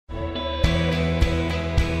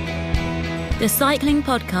the cycling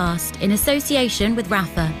podcast in association with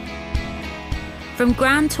Rapha. From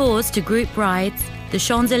grand tours to group rides, the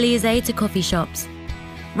Champs-Élysées to coffee shops,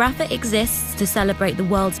 Rapha exists to celebrate the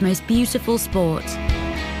world's most beautiful sport.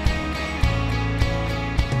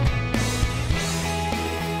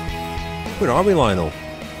 Where are we, Lionel?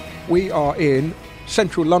 We are in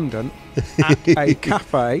central London at a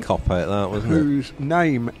cafe. Cop out that, wasn't it? Whose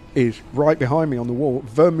name is right behind me on the wall,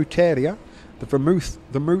 Vermuteria, the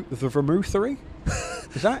Vermouthery.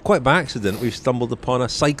 Is that? Quite by accident, we've stumbled upon a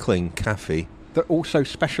cycling cafe That also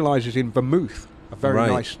specialises in vermouth, a very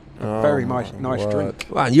nice drink.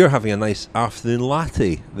 Well, and you're having a nice afternoon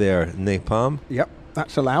latte there, Napalm. Yep,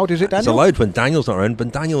 that's allowed, is it, Daniel? It's allowed when Daniel's not around,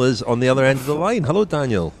 but Daniel is on the other end of the line. Hello,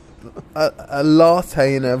 Daniel. A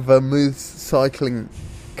latte in a vermouth cycling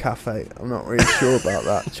cafe. I'm not really sure about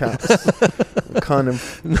that, chaps. I'm kind of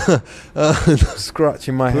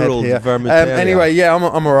scratching my head here. Anyway, yeah, I'm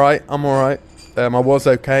all right. I was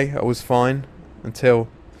okay. I was fine until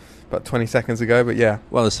about 20 seconds ago, but yeah.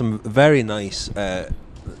 Well, there's some very nice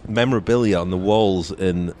memorabilia on the walls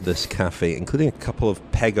in this cafe, including a couple of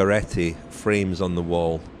Pegoretti frames on the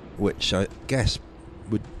wall, which I guess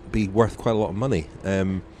would be worth quite a lot of money.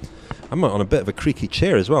 I'm on a bit of a creaky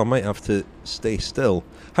chair as well. I might have to stay still.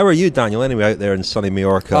 How are you, Daniel, anyway, out there in sunny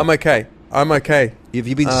Majorca? I'm okay. Have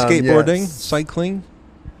you been skateboarding, yes. cycling,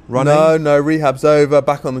 running? No, rehab's over.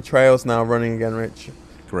 Back on the trails now, running again, Rich.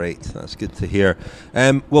 Great, that's good to hear.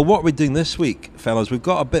 Well, what are we doing this week, fellas? We've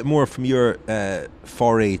got a bit more from your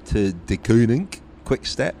foray to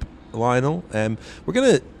Deceunink-Quick-Step, Lionel. We're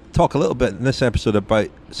going to talk a little bit in this episode about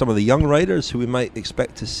some of the young riders who we might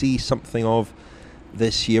expect to see something of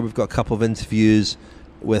this year. We've got a couple of interviews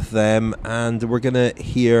with them, and we're going to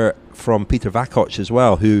hear from Petr Vakoc as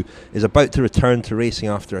well, who is about to return to racing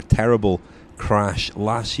after a terrible crash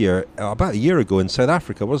last year, about a year ago in South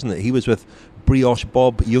Africa, wasn't it? He was with Brioche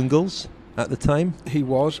Bob Jungels at the time. He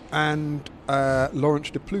was, and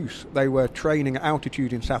Laurens de Plus. They were training at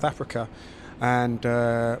altitude in South Africa, and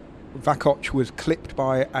Vakoc was clipped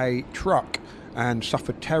by a truck and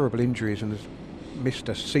suffered terrible injuries and has missed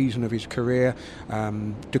a season of his career.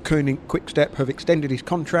 Deceunink-Quick-Step have extended his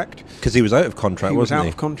contract. Because he was out of contract, wasn't he? He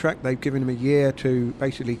was out of contract. They've given him a year to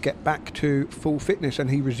basically get back to full fitness,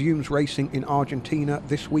 and he resumes racing in Argentina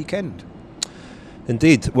this weekend.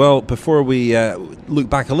 Indeed. Well, before we look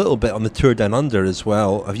back a little bit on the Tour Down Under as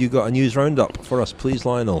well, have you got a news roundup for us, please,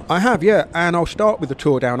 Lionel? I have, yeah, and I'll start with the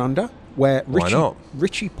Tour Down Under, where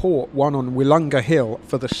Richie Porte won on Willunga Hill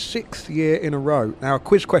for the 6th year in a row. Now, a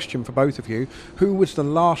quiz question for both of you. Who was the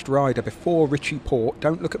last rider before Richie Porte?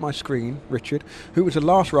 Don't look at my screen, Richard. Who was the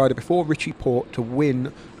last rider before Richie Porte to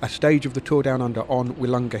win a stage of the Tour Down Under on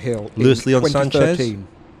Willunga Hill Luis in Leon 2013? Sanchez?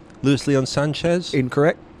 Luis Leon Sanchez?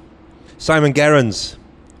 Incorrect. Simon Gerrans.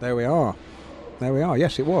 There we are.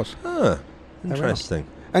 Yes, it was. Ah, interesting.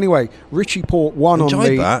 Anyway, Richie Porte won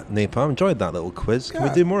enjoyed that, Napalm. Enjoyed that little quiz. Can we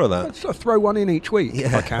do more of that? Let's throw one in each week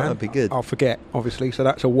if I can. That'd be good. I'll forget, obviously, so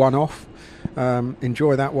that's a one-off.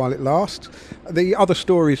 Enjoy that while it lasts. The other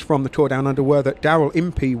stories from the Tour Down Under were that Daryl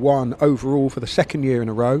Impey won overall for the 2nd year in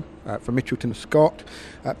a row for Mitchelton Scott.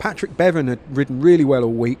 Patrick Bevan had ridden really well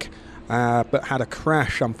all week, but had a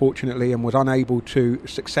crash, unfortunately, and was unable to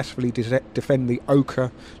successfully defend the ochre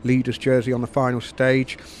leader's jersey on the final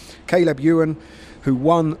stage. Caleb Ewan, who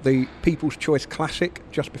won the People's Choice Classic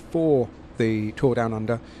just before the Tour Down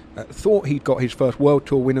Under, thought he'd got his first World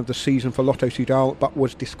Tour win of the season for Lotto Soudal, but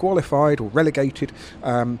was disqualified or relegated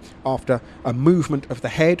after a movement of the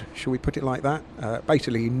head, shall we put it like that?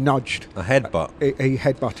 Basically, he nudged. A headbutt. He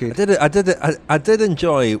headbutted. I did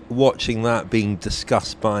enjoy watching that being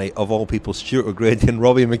discussed by, of all people, Stuart O'Grady and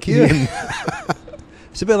Robbie McEwen.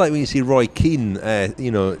 It's a bit like when you see Roy Keane,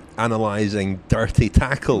 analysing dirty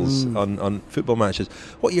tackles on football matches.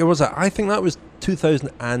 What year was that? I think that was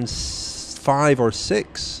 2005 or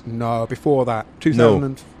 6. No, before that. 2000.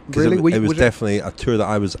 No, really? It was definitely a tour that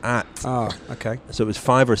I was at. Ah, okay. So it was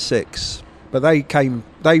 5 or 6. But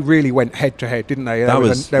they really went head to head, didn't they? There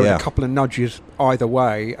was a couple of nudges either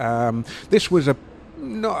way. This was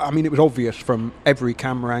it was obvious from every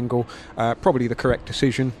camera angle. Probably the correct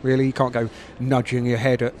decision, really. You can't go nudging your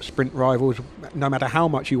head at sprint rivals, no matter how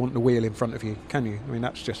much you want the wheel in front of you, can you? I mean,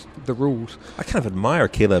 that's just the rules. I kind of admire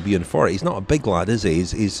Caleb Ewan for it. He's not a big lad, is he?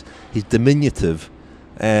 He's diminutive.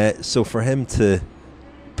 So for him to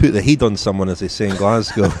put the heat on someone, as they say in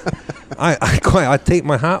Glasgow, I take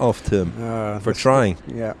my hat off to him for trying.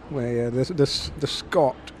 Yeah, the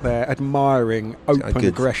Scot there admiring open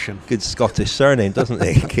aggression. Good Scottish surname, doesn't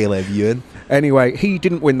he, Caleb Ewan? Anyway, he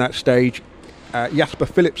didn't win that stage. Jasper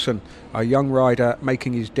Philipsen, a young rider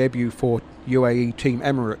making his debut for UAE Team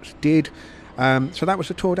Emirates, did. So that was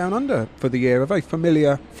the Tour Down Under for the year. A very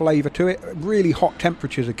familiar flavour to it. Really hot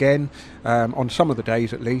temperatures again, on some of the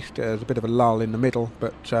days at least. There's a bit of a lull in the middle,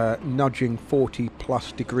 but nudging 40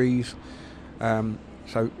 plus degrees.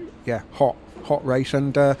 So yeah, hot race.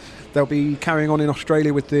 And they'll be carrying on in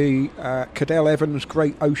Australia with the Cadel Evans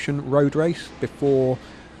Great Ocean Road Race before,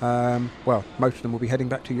 most of them will be heading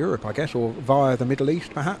back to Europe, I guess, or via the Middle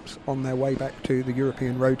East perhaps, on their way back to the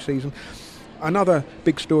European road season. Another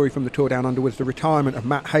big story from the Tour Down Under was the retirement of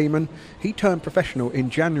Matt Hayman. He turned professional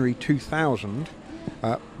in January 2000,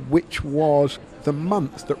 which was the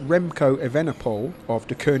month that Remco Evenepoel of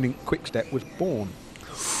Deceunink-Quick-Step was born.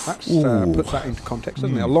 That puts that into context,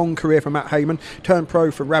 doesn't it? A long career for Matt Hayman. Turned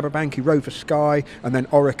pro for Rabobank, he rode for Sky, and then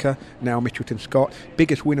Orica, now Mitchelton-Scott.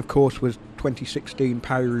 Biggest win, of course, was 2016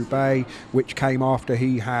 Paris-Roubaix, which came after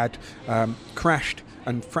he had crashed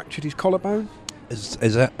and fractured his collarbone.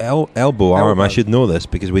 Is that elbow arm? I should know this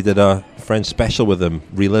because we did a French special with him,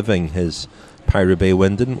 reliving his Paris-Roubaix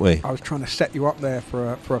win, didn't we? I was trying to set you up there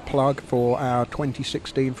for a plug for our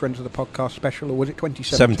 2016 Friends of the Podcast special, or was it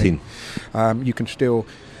 2017? You can still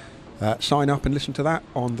sign up and listen to that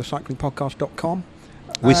on thecyclingpodcast.com.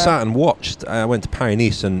 We sat and watched. I went to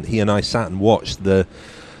Paris-Nice, and he and I sat and watched the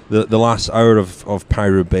last hour of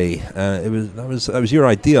Paris-Roubaix. That was your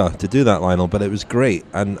idea to do that, Lionel, but it was great,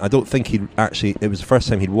 and I don't think it was the first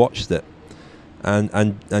time he'd watched it,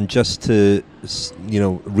 and just to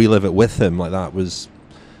relive it with him like that was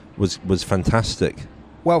fantastic.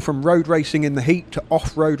 Well, from road racing in the heat to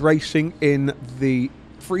off-road racing in the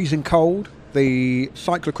freezing cold, the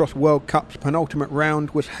Cyclocross World Cup's penultimate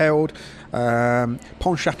round was held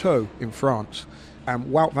Pontchâteau in France.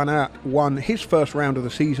 Wout van Aert won his first round of the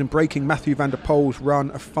season, breaking Mathieu van der Poel's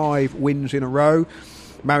run of 5 wins in a row.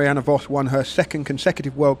 Marianne Vos won her second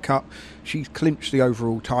consecutive World Cup. She's clinched the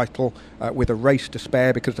overall title with a race to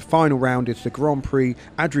spare, because the final round is the Grand Prix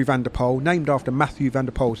Adrie van der Poel, named after Mathieu van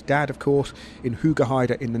der Poel's dad, of course, in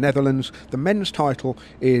Hoogheide in the Netherlands. The men's title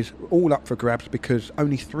is all up for grabs because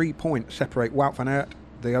only 3 points separate Wout van Aert,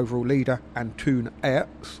 the overall leader, and Toon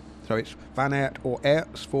Aerts. So it's Van Aert or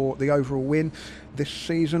Aerts for the overall win this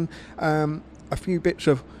season. A few bits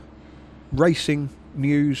of racing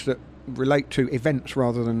news that relate to events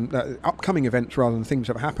rather than upcoming events rather than things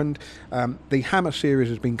that have happened. The Hammer Series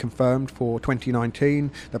has been confirmed for 2019.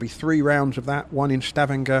 There'll be 3 rounds of that, one in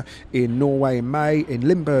Stavanger in Norway in May, in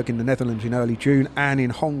Limburg in the Netherlands in early June, and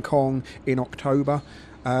in Hong Kong in October.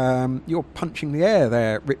 You're punching the air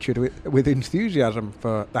there, Richard, with enthusiasm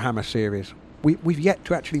for the Hammer Series. We've yet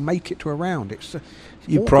to actually make it to a round. It's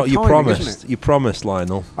you promised,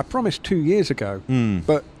 Lionel. I promised 2 years ago,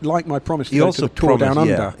 but like my promise to you go also to the Tour Down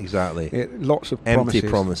Under, yeah, exactly. Lots of empty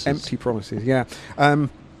promises. Yeah.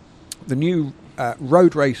 The new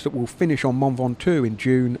road race that will finish on Mont Ventoux in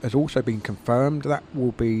June has also been confirmed. That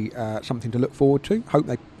will be something to look forward to. Hope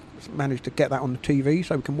they managed to get that on the TV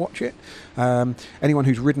so we can watch it. Anyone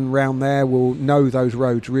who's ridden around there will know those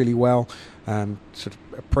roads really well. Sort of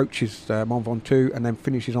approaches Mont Ventoux and then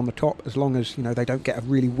finishes on the top, as long as they don't get a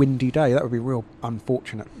really windy day. That would be real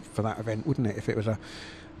unfortunate for that event, wouldn't it, if it was a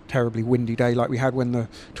terribly windy day like we had when the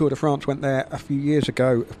Tour de France went there a few years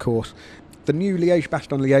ago, of course. The new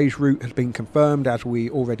Liège-Bastogne-Liège route has been confirmed, as we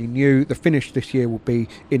already knew. The finish this year will be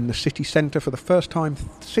in the city centre for the first time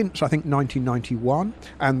since, I think, 1991.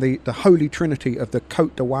 And the holy trinity of the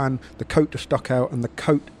Côte d'Oine, the Côte de Stockhout and the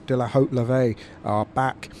Côte de la Haute-Levée are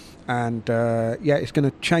back. And it's going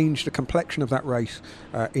to change the complexion of that race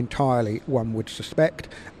entirely, one would suspect.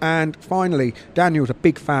 And finally, Daniel's a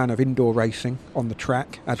big fan of indoor racing on the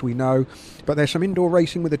track, as we know. But there's some indoor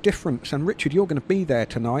racing with a difference. And Richard, you're going to be there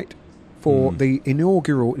tonight for the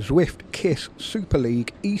inaugural Zwift KISS Super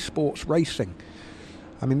League esports racing.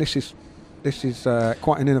 I mean, this is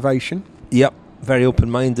quite an innovation. Yep, very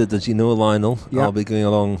open-minded, as you know, Lionel. Yep. I'll be going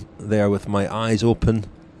along there with my eyes open.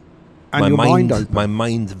 And your mind open. My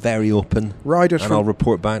mind very open. I'll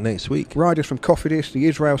report back next week. Riders from Cofidis, the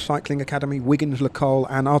Israel Cycling Academy, Wiggins LeCol,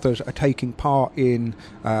 and others are taking part in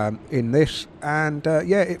this. And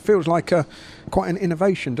it feels like quite an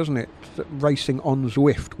innovation, doesn't it? Racing on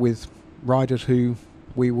Zwift with riders who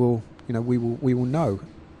we will know.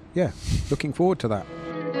 Yeah, looking forward to that.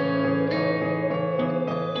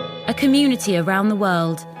 A community around the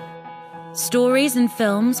world. Stories and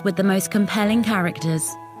films with the most compelling characters.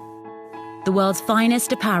 The world's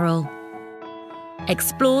finest apparel.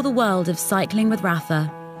 Explore the world of cycling with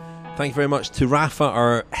Rapha. Thank you very much to Rapha,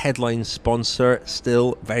 our headline sponsor.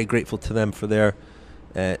 Still very grateful to them for their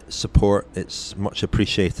support. It's much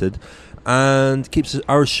appreciated and keeps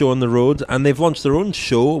our show on the road. And they've launched their own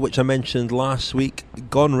show, which I mentioned last week,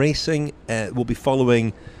 Gone Racing. We'll be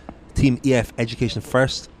following Team EF Education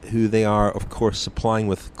First, who they are, of course, supplying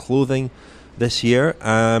with clothing this year.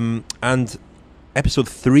 And episode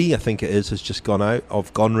 3, I think it is, has just gone out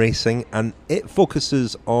of Gone Racing, and it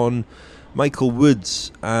focuses on Michael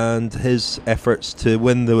Woods and his efforts to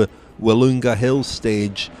win the Wollonga Hills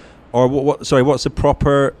stage. Or what's the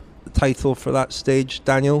proper title for that stage,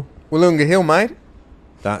 Daniel? Wollonga Hill, mate.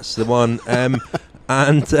 That's the one.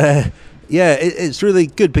 It's really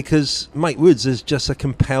good because Mike Woods is just a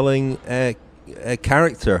compelling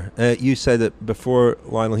character. You said it before,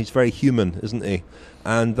 Lionel. He's very human, isn't he?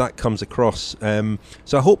 And that comes across.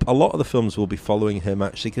 So I hope a lot of the films will be following him,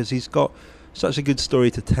 actually, because he's got such a good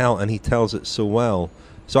story to tell, and he tells it so well.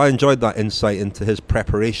 So I enjoyed that insight into his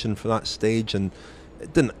preparation for that stage, and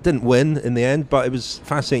it didn't win in the end, but it was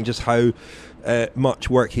fascinating just how much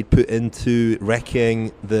work he'd put into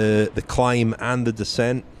wrecking the climb and the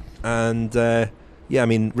descent. And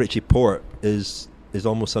Richie Porte is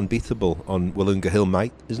almost unbeatable on Wollonga Hill,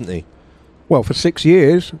 mate, isn't he? Well, for 6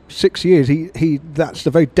 years, he that's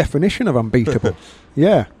the very definition of unbeatable.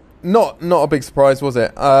 Yeah. Not a big surprise, was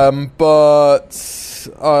it? But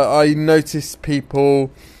I noticed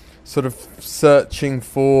people sort of searching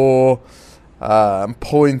for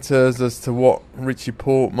pointers as to what Richie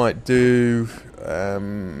Porte might do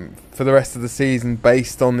for the rest of the season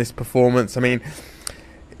based on this performance. I mean,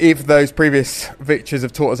 if those previous victories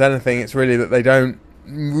have taught us anything, it's really that they don't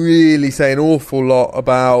really say an awful lot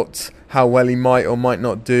about how well he might or might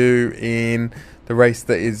not do in the race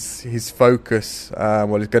that is his focus.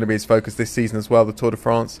 It's going to be his focus this season as well, the Tour de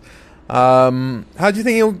France. How do you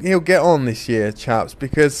think he'll get on this year, chaps?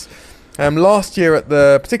 Because last year,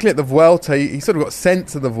 particularly at the Vuelta, he sort of got sent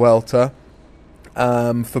to the Vuelta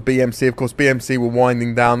for BMC. Of course, BMC were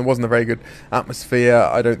winding down. There wasn't a very good atmosphere,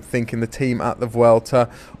 I don't think, in the team at the Vuelta,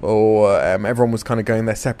 or everyone was kind of going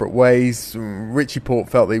their separate ways. Richie Porte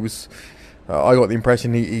felt that he was... I got the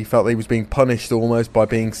impression he felt that he was being punished almost by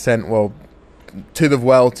being sent, to the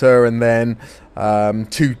Vuelta, and then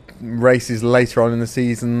 2 races later on in the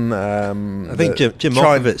season. I think Jim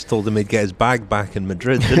Mokovitz told him he'd get his bag back in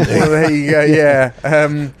Madrid, didn't he? Well, there you go, yeah.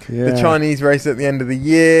 The Chinese race at the end of the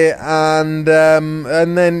year, and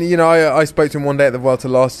then I spoke to him one day at the Vuelta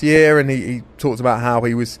last year, and he talked about how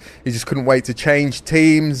he just couldn't wait to change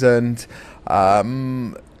teams, and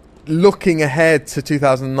looking ahead to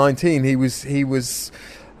 2019, he was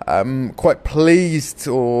quite pleased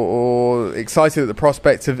or excited at the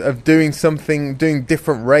prospect of doing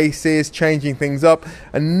different races, changing things up,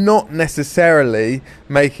 and not necessarily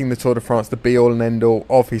making the Tour de France the be-all and end-all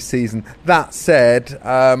of his season. That said,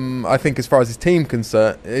 I think as far as his team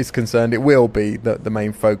is concerned, it will be the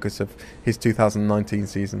main focus of his 2019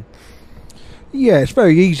 season. Yeah, it's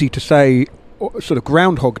very easy to say sort of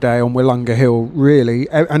Groundhog Day on Wollonga Hill, really,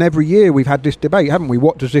 and every year we've had this debate, haven't we?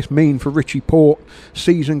 What does this mean for Richie Porte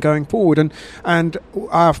season going forward? And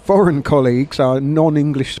our foreign colleagues, our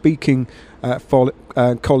non-English speaking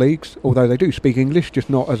colleagues, although they do speak English,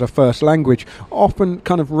 just not as a first language, often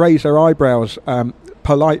kind of raise their eyebrows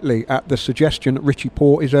politely at the suggestion that Richie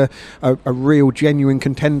Porte is a real genuine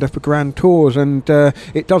contender for Grand Tours, and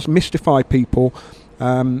it does mystify people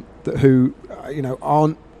who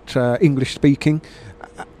aren't English speaking,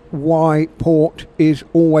 why Porte is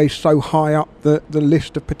always so high up the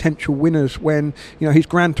list of potential winners when his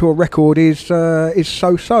Grand Tour record is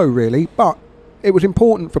so really. But it was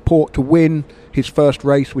important for Porte to win his first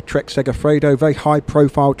race with Trek Segafredo, very high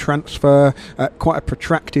profile transfer, quite a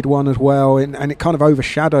protracted one as well, and it kind of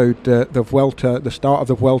overshadowed the Vuelta, the start of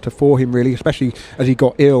the Vuelta for him, really, especially as he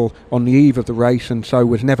got ill on the eve of the race, and so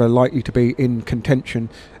was never likely to be in contention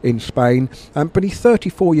in Spain. But he's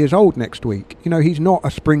 34 years old next week. He's not a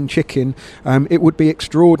spring chicken. It would be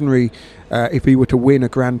extraordinary if he were to win a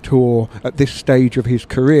Grand Tour at this stage of his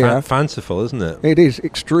career. Fanciful, isn't it? It is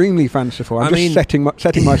extremely fanciful. I'm just setting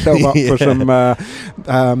myself up for some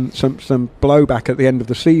blowback at the end of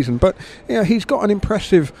the season. But he's got an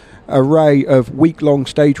impressive array of week-long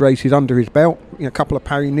stage races under his belt. A couple of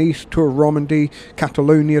Paris-Nice, Tour of Romandie,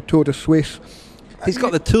 Catalonia, Tour de Suisse. He's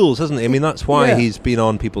got the tools, hasn't he? I mean, that's why he's been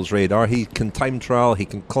on people's radar. He can time trial, he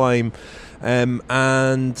can climb,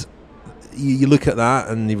 and you look at that,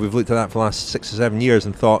 and we've looked at that for the last 6 or 7 years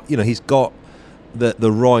and thought, he's got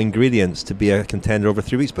the raw ingredients to be a contender over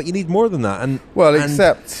 3 weeks, but you need more than that.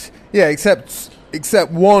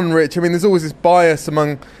 Except one, Rich. I mean, there's always this bias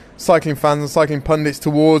among cycling fans and cycling pundits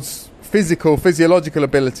towards physiological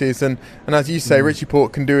abilities, and as you say, Richie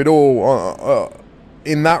Porte can do it all.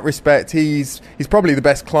 In that respect, he's probably the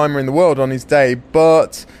best climber in the world on his day,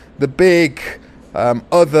 but the big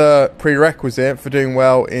other prerequisite for doing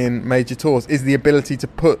well in major tours is the ability to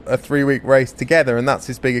put a 3-week race together, and that's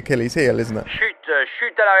his big Achilles heel, isn't it?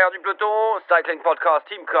 Chute à l'arrière du peloton, cycling podcast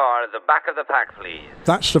team car at the back of the pack, please.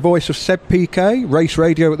 That's the voice of Seb Piquet, race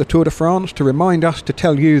radio at the Tour de France, to remind us to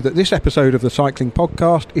tell you that this episode of the Cycling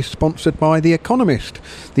Podcast is sponsored by The Economist.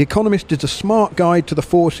 The Economist is a smart guide to the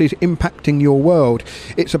forces impacting your world.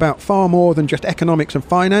 It's about far more than just economics and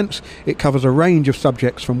finance. It covers a range of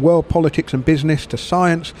subjects from world politics and business to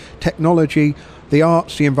science, technology, the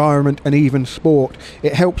arts, the environment, and even sport.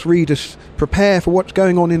 It helps readers prepare for what's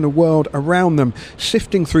going on in the world around them,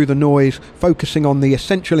 sifting through the noise, focusing on the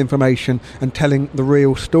essential information and telling the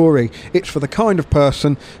real story. It's for the kind of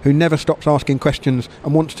person who never stops asking questions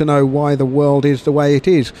and wants to know why the world is the way it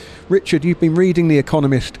is. Richard, you've been reading The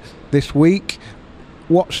Economist this week.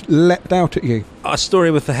 What's leapt out at you? A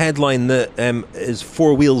story with the headline that is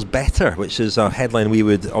 4 wheels better, which is a headline we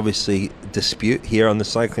would obviously dispute here on the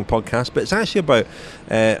Cycling Podcast. But it's actually about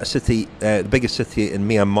a city, the biggest city in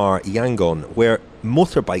Myanmar, Yangon, where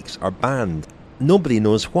motorbikes are banned. Nobody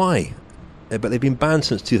knows why, but they've been banned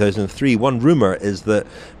since 2003. One rumour is that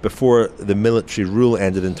before the military rule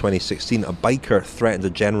ended in 2016, a biker threatened a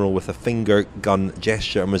general with a finger gun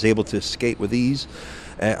gesture and was able to escape with ease.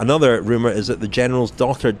 Another rumour is that the general's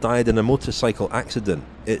daughter died in a motorcycle accident.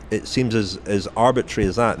 It seems as arbitrary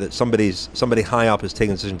as that somebody high up has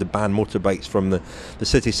taken the decision to ban motorbikes from the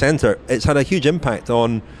city centre. It's had a huge impact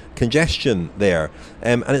on congestion there,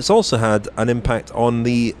 and it's also had an impact on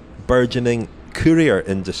the burgeoning courier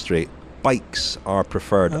industry. Bikes are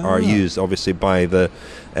preferred, are used obviously by the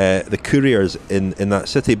couriers in that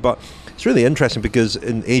city, but it's really interesting because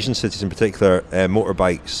in Asian cities in particular,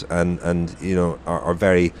 motorbikes and are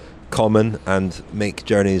very common and make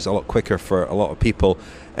journeys a lot quicker for a lot of people.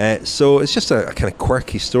 So it's just a kind of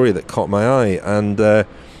quirky story that caught my eye and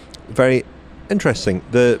very interesting.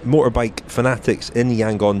 The motorbike fanatics in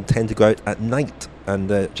Yangon tend to go out at night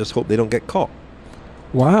and just hope they don't get caught.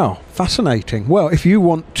 Wow, fascinating. Well, if you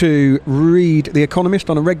want to read The Economist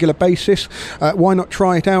on a regular basis, why not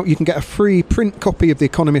try it out? You can get a free print copy of The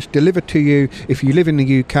Economist delivered to you if you live in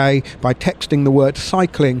the UK by texting the word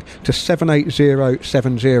cycling to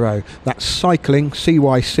 78070. That's cycling,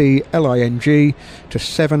 CYCLING, to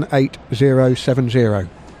 78070.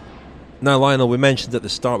 Now, Lionel, we mentioned at the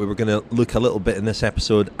start we were going to look a little bit in this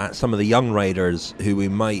episode at some of the young riders who we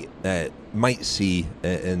might see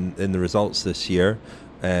in the results this year.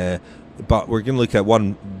 But we're going to look at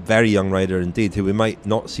one very young rider indeed who we might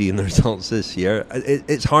not see in the results this year.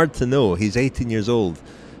 It's hard to know. He's 18 years old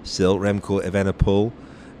still, Remco Evenepoel.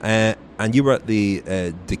 And you were at the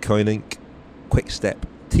Deceunink-Quick-Step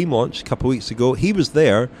team launch a couple of weeks ago. He was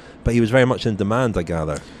there, but he was very much in demand, I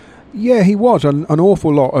gather. Yeah, he was. An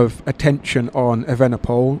awful lot of attention on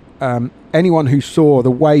Evenepoel. Anyone who saw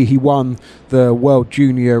the way he won the World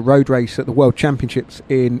Junior Road Race at the World Championships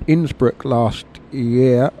in Innsbruck last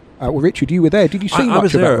year. Well, Richard, you were there. Did you see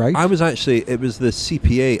much of that race? I was actually, it was the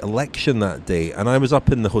CPA election that day, and I was up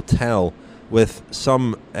in the hotel with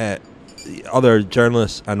some other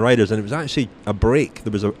journalists and riders, and it was actually a break.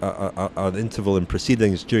 There was an interval in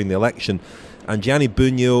proceedings during the election, and Gianni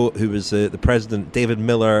Bugno, who was the president, David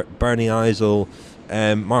Miller, Birnie,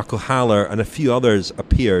 Marco Haller, and a few others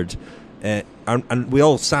appeared, and we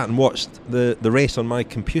all sat and watched the race on my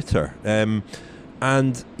computer.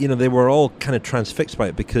 And they were all kind of transfixed by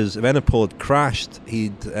it because Evenepoel had crashed.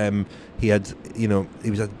 He was at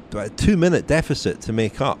a 2-minute deficit to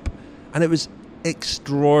make up, and it was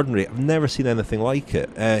extraordinary. I've never seen anything like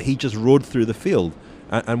it. He just rode through the field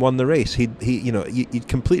and won the race. You'd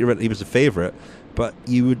completely written. He was a favourite, but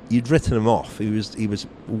you'd written him off. He was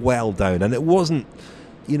well down, and it wasn't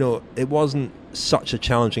such a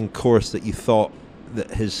challenging course that you thought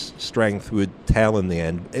that his strength would tell in the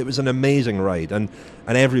end. It was an amazing ride, and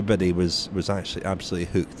everybody was actually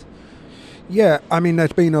absolutely hooked. Yeah, I mean,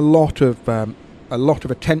 there's been a lot of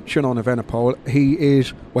attention on Evenepoel.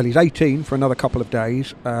 He's 18 for another couple of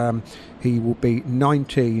days. He will be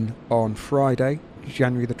 19 on Friday,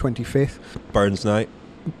 January the 25th. Burns night.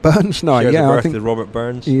 Shares I think Robert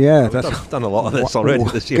Burns. Yeah, we've done a lot of this already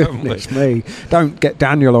this year, haven't we? Goodness me! Don't get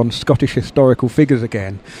Daniel on Scottish historical figures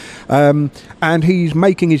again. And he's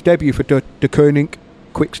making his debut for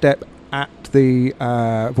Deceunink-Quick-Step at the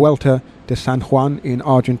Vuelta de San Juan in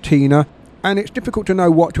Argentina. And it's difficult to know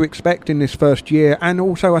what to expect in this first year. And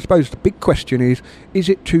also, I suppose the big question is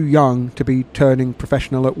it too young to be turning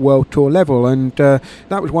professional at World Tour level? And that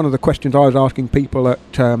was one of the questions I was asking people at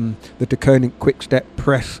the Deceunink-Quick-Step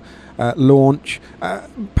press launch.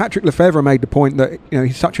 Patrick Lefevre made the point that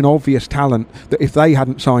he's such an obvious talent that if they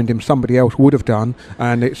hadn't signed him, somebody else would have done,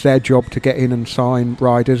 and it's their job to get in and sign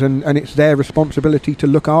riders, and it's their responsibility to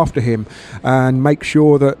look after him and make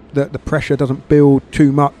sure that the pressure doesn't build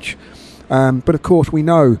too much. But of course we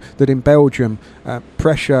know that in Belgium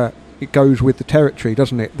pressure, it goes with the territory,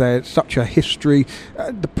 doesn't it? There's such a history.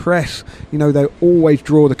 The press, they always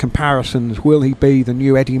draw the comparisons. Will he be the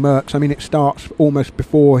new Eddie Merckx? I mean, it starts almost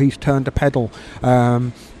before he's turned a pedal.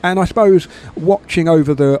 And I suppose watching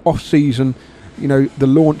over the off-season, the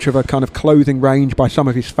launch of a kind of clothing range by some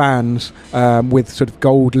of his fans with sort of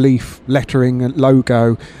gold leaf lettering and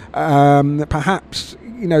logo, perhaps,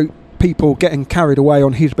 people getting carried away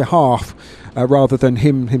on his behalf rather than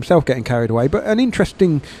himself getting carried away. But an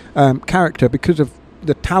interesting character because of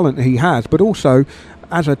the talent he has, but also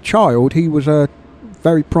as a child he was a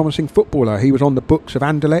very promising footballer. He was on the books of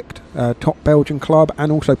Anderlecht, top Belgian club,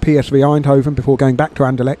 and also PSV Eindhoven before going back to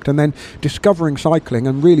Anderlecht, and then discovering cycling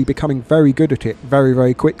and really becoming very good at it very,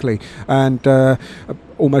 very quickly, and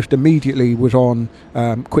almost immediately was on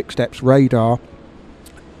Quick-Step's radar.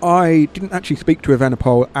 I didn't actually speak to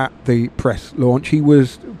Evenepoel at the press launch. He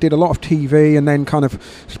did a lot of TV and then kind of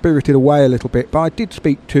spirited away a little bit. But I did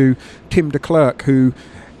speak to Tim Declercq, who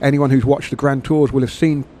anyone who's watched the Grand Tours will have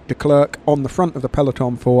seen Declercq on the front of the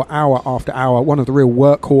peloton for hour after hour, one of the real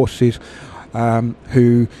workhorses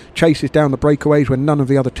who chases down the breakaways when none of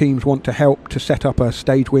the other teams want to help, to set up a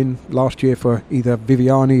stage win last year for either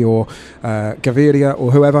Viviani or Gaviria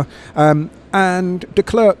or whoever. And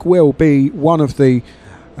Declercq will be one of the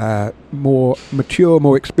more mature,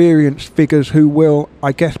 more experienced figures who will,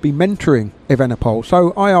 I guess, be mentoring Evenepoel.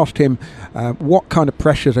 So I asked him what kind of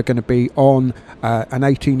pressures are going to be on an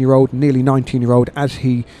 18-year-old, nearly 19-year-old as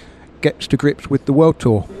he gets to grips with the World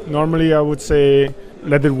Tour. Normally I would say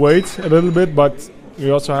let it wait a little bit, but we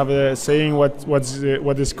also have a saying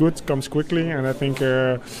what is good comes quickly, and I think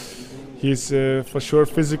he's for sure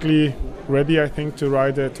physically ready, I think, to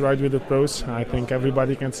ride with the pros. I think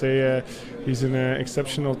everybody can say he's an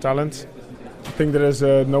exceptional talent. I think there is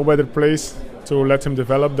no better place to let him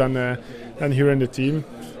develop than here in the team.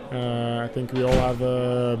 I think we all have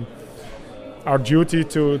our duty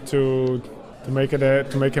to make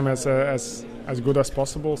him as good as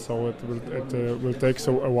possible. So it will take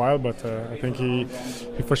a while, but I think he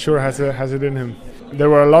for sure has it in him. There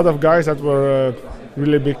were a lot of guys that were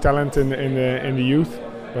really big talent in the youth,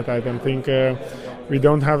 but I don't think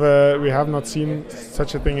we have not seen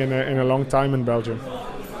such a thing in a long time in Belgium.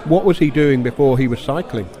 What was he doing before he was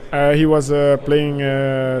cycling? He was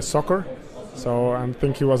playing soccer, so I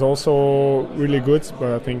think he was also really good.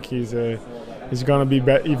 But I think he's gonna be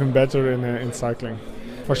even better in cycling.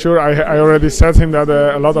 For sure, I already said him that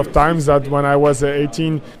a lot of times that when I was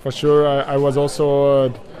 18, for sure I was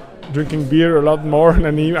also drinking beer a lot more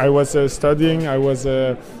than he. I was studying.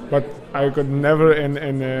 But I could never in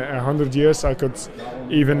 100 years I could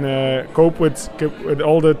even cope with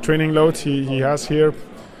all the training load he has here.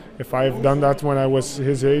 If I've done that when I was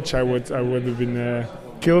his age, I would have been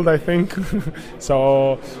killed, I think.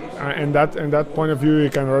 So in that point of view, you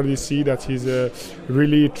can already see that he's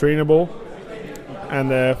really trainable,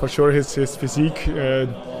 and for sure his physique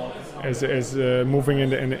is moving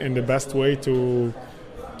in the best way to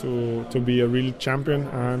be a real champion.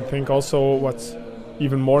 And I think also what's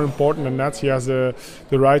even more important than that, he has the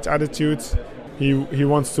right attitude. He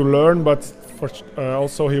wants to learn, but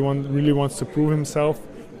also he really wants to prove himself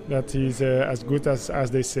that he's as good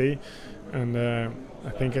as they say. And I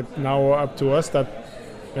think it's now up to us that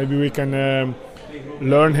maybe we can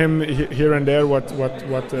learn him here and there what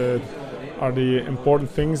are the important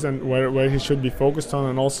things and where he should be focused on,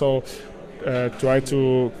 and also try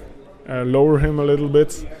to lower him a little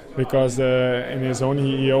bit, because in his own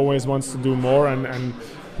he always wants to do more, and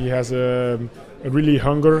he has a really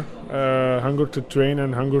hunger to train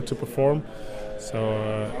and hunger to perform.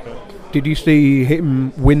 So did you see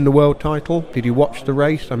him win the world title? Did you watch the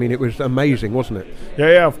race? I mean, it was amazing, wasn't it?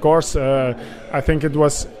 Yeah, of course. I think it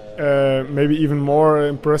was maybe even more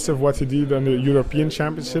impressive what he did on the European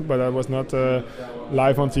Championship, but that was not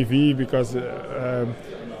live on TV, because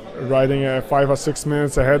riding 5 or 6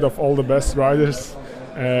 minutes ahead of all the best riders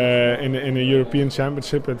in a European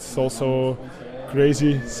Championship, it's also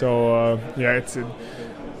crazy. So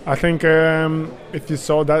I think if you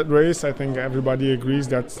saw that race, I think everybody agrees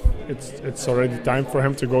that it's already time for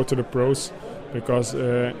him to go to the pros, because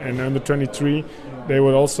in under 23 they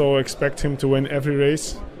would also expect him to win every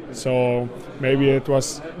race. So maybe it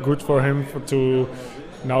was good for him to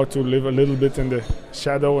now to live a little bit in the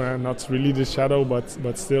shadow, and not really the shadow,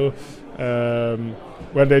 but still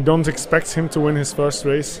where they don't expect him to win his first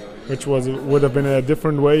race, which would have been a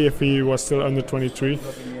different way if he was still under 23.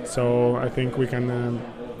 So I think we can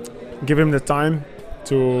give him the time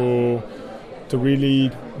to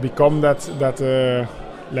really become that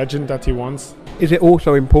legend that he wants. Is it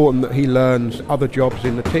also important that he learns other jobs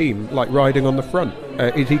in the team, like riding on the front?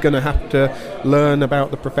 Is he going to have to learn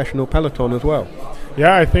about the professional peloton as well?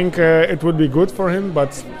 Yeah, I think it would be good for him,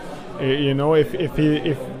 but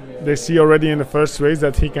if they see already in the first race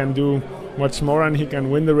that he can do much more and he can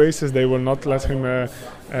win the races, they will not let him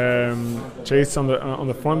chase on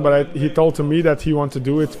the front. But he told to me that he wants to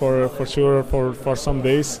do it for sure for some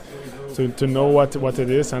days to know what it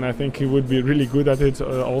is, and I think he would be really good at it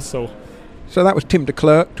also. So that was Tim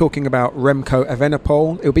Declercq talking about Remco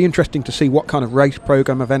Evenepoel. It'll be interesting to see what kind of race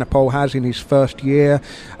program Evenepoel has in his first year.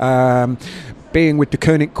 Being with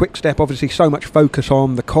Deceunink-Quick-Step, obviously so much focus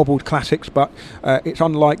on the cobbled classics, but it's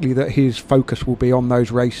unlikely that his focus will be on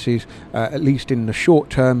those races, at least in the short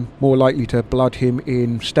term. More likely to blood him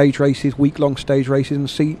in stage races, week-long stage races, and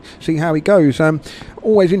see how he goes.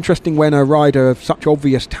 Always interesting when a rider of such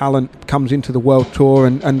obvious talent comes into the World Tour,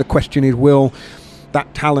 and the question is, will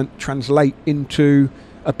that talent translate into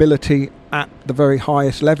ability at the very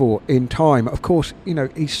highest level in time? Of course,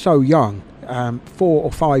 he's so young. 4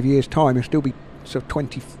 or 5 years' time, he'll still be sort of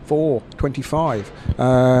 24, 25,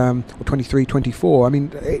 or 23, 24. I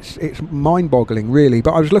mean, it's mind-boggling, really.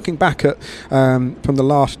 But I was looking back at from the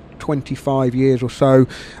last 25 years or so,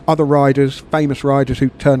 other riders, famous riders who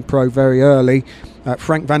turned pro very early.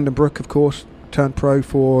 Frank van den Broek, of course, turned pro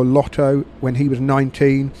for Lotto when he was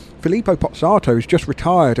 19. Filippo Pozzato has just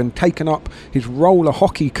retired and taken up his roller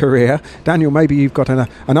hockey career. Daniel, maybe you've got an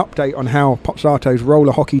update on how Pozzato's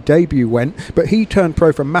roller hockey debut went, but he turned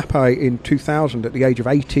pro for Mapei in 2000 at the age of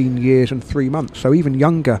 18 years and 3 months, so even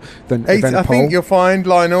younger than Evenepoel. I think you'll find,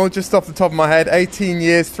 Lionel, just off the top of my head, 18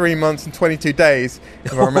 years, 3 months and 22 days,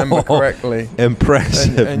 if I remember correctly.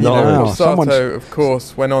 Impressive. And Pozzato, of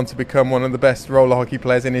course, went on to become one of the best roller hockey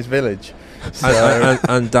players in his village. So.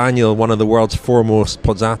 And Daniel, one of the world's foremost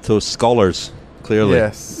Pozzato scholars, clearly.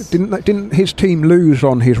 Yes. Didn't his team lose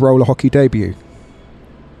on his roller hockey debut?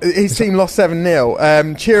 His team lost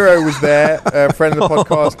 7-0. Ciro was there, friend of the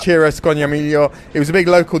podcast, Ciro Scognamiglio. It was a big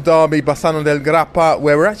local derby, Bassano del Grappa,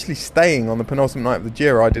 where we're actually staying on the penultimate night of the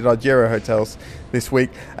Giro. I did our Giro hotels this week.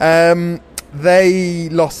 They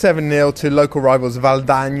lost 7-0 to local rivals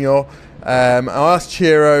Valdagno. I asked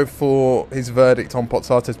Ciro for his verdict on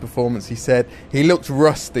Pozzato's performance. He said he looked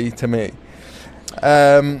rusty to me,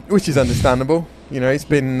 which is understandable. He's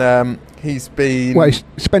been well, he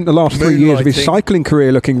spent the last 3 years of his cycling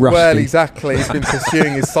career looking rusty. Well, exactly. He's been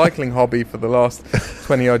pursuing his cycling hobby for the last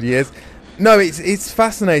 20 odd years. No, it's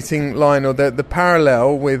fascinating, Lionel, the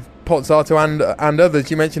parallel with Pozzato and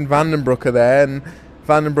others. You mentioned Van den Broek there, and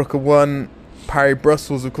Van den Broek won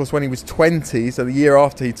Paris-Brussels, of course, when he was 20, so the year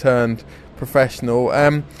after he turned professional.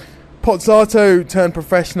 Pozzato turned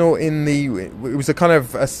professional it was a kind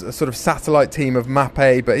of a sort of satellite team of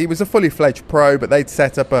Mapei, but he was a fully fledged pro, but they'd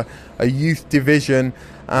set up a youth division,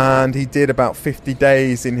 and he did about 50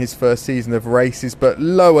 days in his first season of races, but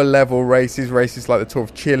lower level races like the Tour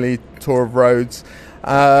of Chile, Tour of Rhodes.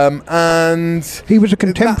 And he was a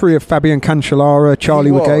contemporary of Fabian Cancellara,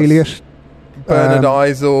 Charlie Wegelius, Bernard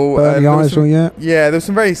Eisel. Bernie Eisel, yeah. Yeah, there were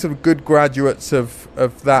some very sort of good graduates of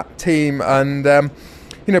that team. And,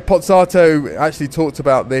 Pozzato actually talked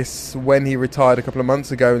about this when he retired a couple of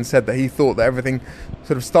months ago and said that he thought that everything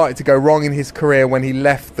sort of started to go wrong in his career when he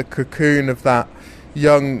left the cocoon of that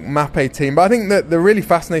young Mapei team. But I think that the really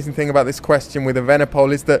fascinating thing about this question with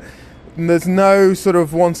Evenepoel is that there's no sort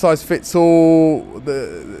of one-size-fits-all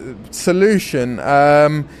solution.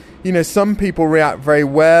 Some people react very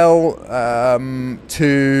well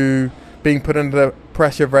to being put under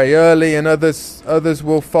pressure very early, and others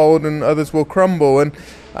will fold and others will crumble.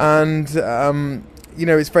 And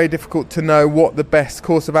it's very difficult to know what the best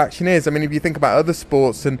course of action is. I mean, if you think about other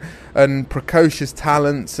sports and precocious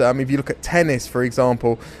talents, if you look at tennis, for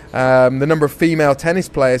example, the number of female tennis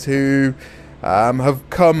players who have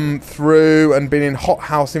come through and been in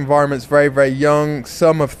hothouse environments very, very young.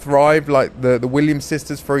 Some have thrived, like the Williams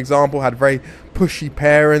sisters, for example, had very pushy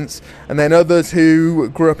parents. And then others who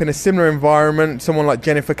grew up in a similar environment, someone like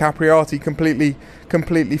Jennifer Capriati,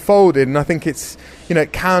 completely folded. And I think it's,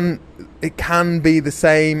 it can be the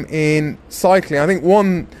same in cycling. I think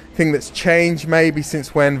one thing that's changed maybe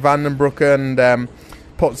since when Van den Broek and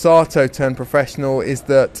Pozzato turned professional is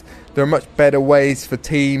that there are much better ways for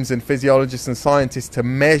teams and physiologists and scientists to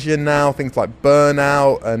measure now things like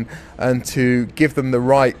burnout and to give them the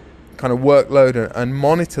right kind of workload and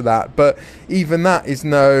monitor that. But even that is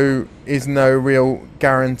no real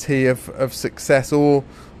guarantee of success or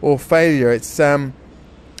failure. It's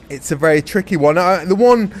a very tricky one.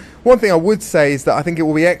 The one thing I would say is that I think it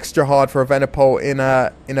will be extra hard for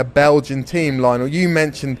Evenepoel in a Belgian team. Lionel, you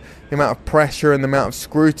mentioned the amount of pressure and the amount of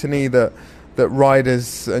scrutiny that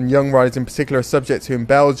riders and young riders in particular are subject to in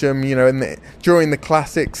Belgium. You know, during the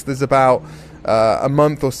classics, there's about a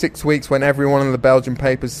month or 6 weeks when every one of the Belgian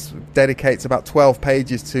papers dedicates about 12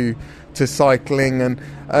 pages to cycling, and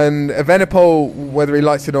Evenepoel, whether he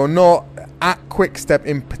likes it or not, at Quick-Step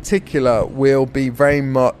in particular, will be very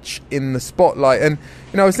much in the spotlight. And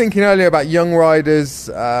I was thinking earlier about young riders,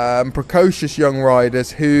 precocious young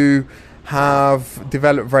riders who have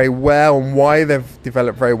developed very well and why they've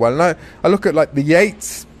developed very well. And I look at like the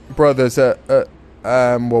Yates brothers at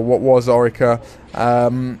what was Orica,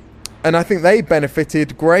 and I think they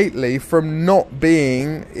benefited greatly from not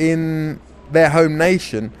being in their home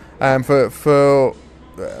nation,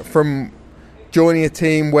 from joining a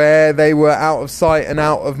team where they were out of sight and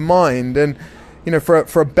out of mind. And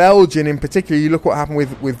for a Belgian in particular, you look what happened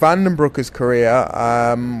with Van den Broeke's career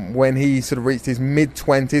when he sort of reached his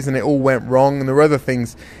mid-20s and it all went wrong, and there were other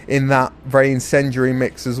things in that very incendiary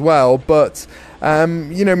mix as well. But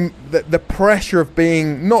the pressure of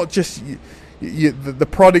being not just the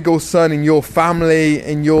prodigal son in your family,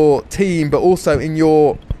 in your team, but also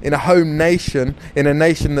in a home nation, in a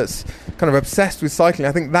nation that's kind of obsessed with cycling,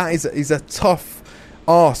 I think that is a tough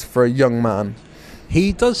ask for a young man.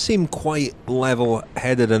 He does seem quite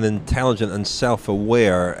level-headed and intelligent and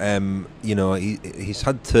self-aware. He's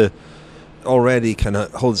had to already kind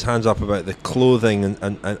of hold his hands up about the clothing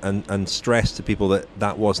and stress to people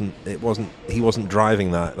he wasn't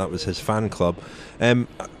driving that was his fan club.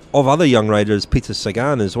 Of other young riders, Peter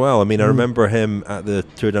Sagan as well. I mean, I remember him at the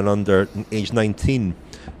Tour Down Under, age 19,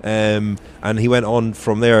 and he went on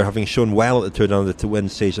from there, having shown well at the Tour Down Under, to win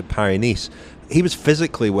stage at Paris-Nice. He was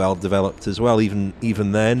physically well developed as well,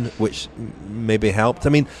 even then, which maybe helped. I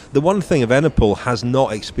mean, the one thing Evenepoel has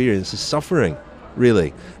not experienced is suffering.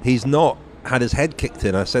 Really, he's not had his head kicked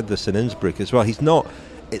in. I said this in Innsbruck as well. He's not.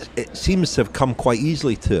 It seems to have come quite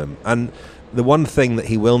easily to him, and the one thing that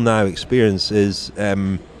he will now experience is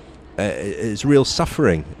real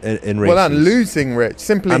suffering in races. Well, and losing, Rich.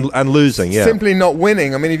 Simply and losing, yeah. Simply not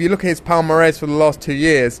winning. I mean, if you look at his palmarès for the last 2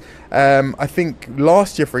 years, I think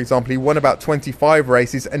last year, for example, he won about 25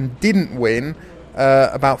 races and didn't win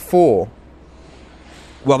about 4.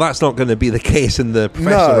 Well, that's not going to be the case in the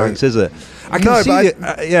professional ranks, is it? I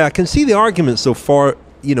can see the arguments though for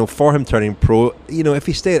him turning pro. If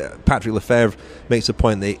he stayed, Patrick Lefevre makes the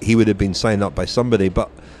point that he would have been signed up by somebody, but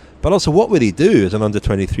also, what would he do as an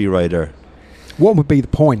under-23 rider? What would be the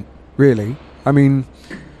point, really? I mean,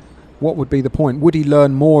 what would be the point? Would he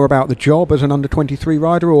learn more about the job as an under-23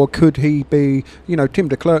 rider, or could he be... Tim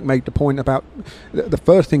Declercq made the point about the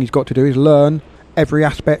first thing he's got to do is learn every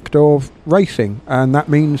aspect of racing, and that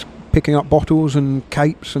means picking up bottles and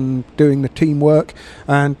capes and doing the teamwork.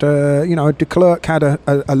 And Declercq had a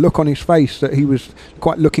look on his face that he was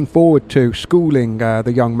quite looking forward to schooling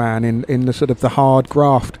the young man in the sort of the hard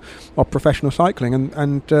graft of professional cycling.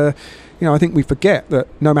 And I think we forget that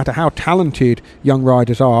no matter how talented young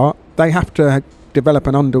riders are, they have to develop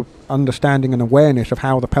an understanding and awareness of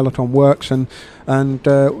how the peloton works and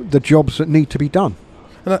the jobs that need to be done.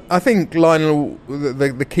 And I think, Lionel,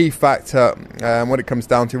 the key factor, what it comes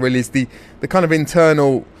down to really is the kind of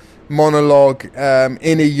internal monologue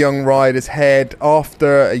in a young rider's head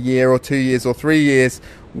after a year or 2 years or 3 years,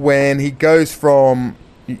 when he goes from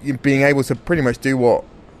being able to pretty much do what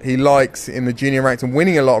he likes in the junior ranks and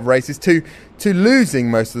winning a lot of races to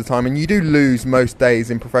losing most of the time. And you do lose most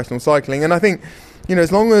days in professional cycling. And I think,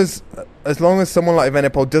 as long as someone like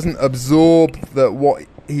Evenepoel doesn't absorb what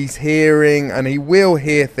he's hearing, and he will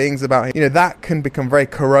hear things about him, that can become very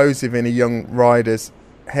corrosive in a young rider's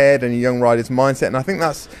head and a young rider's mindset. And I think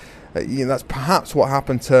that's perhaps what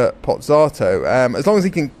happened to Pozzato. As long as he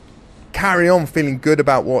can carry on feeling good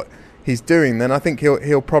about what he's doing, then I think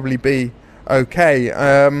he'll probably be okay.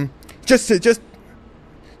 Just to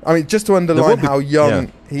underline how young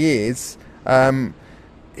he is, Davide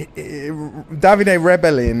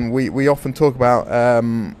Rebellin, we often talk about,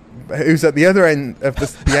 who's at the other end of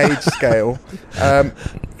the age scale.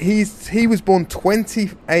 He was born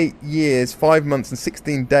 28 years, 5 months and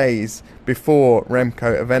 16 days before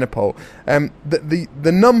Remco Evenepoel.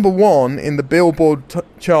 The number one in the Billboard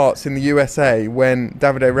charts in the USA when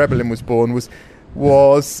Davide Rebellin was born was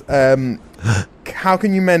was How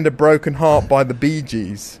Can You Mend a Broken Heart by the Bee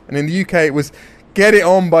Gees. And in the UK it was Get It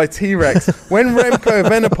On by T-Rex. When Remco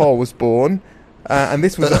Evenepoel was born, and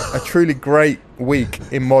this was a truly great week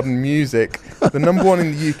in modern music, the number one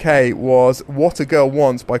in the UK was What a Girl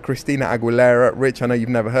Wants by Christina Aguilera. Rich, I know you've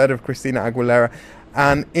never heard of Christina Aguilera.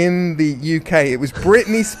 And in the UK it was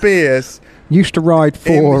Britney Spears. Used to ride for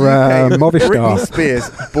Movistar. Britney Spears,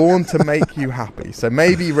 Born to Make You Happy. So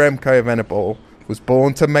maybe Remco Evenepoel was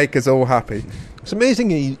born to make us all happy. It's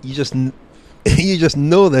amazing you just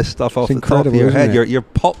know this stuff off the top of your head. Your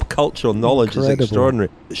pop cultural knowledge is extraordinary.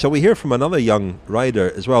 Shall we hear from another young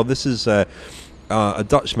rider as well? This is a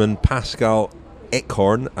Dutchman, Pascal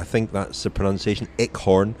Eeckhoorn. I think that's the pronunciation,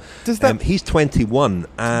 Eeckhoorn. He's 21.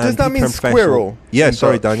 And does that mean squirrel? Yeah,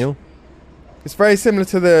 sorry, Dutch? Daniel. It's very similar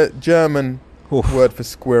to the German word for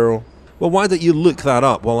squirrel. Well, why don't you look that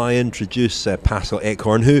up while I introduce Pascal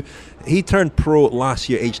Eeckhoorn, who he turned pro last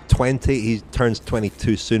year, aged 20. He turns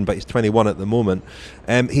 22 soon, but he's 21 at the moment.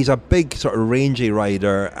 He's a big sort of rangy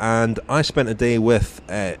rider, and I spent a day with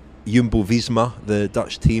Jumbo-Visma, the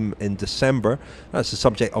Dutch team, in December. That's the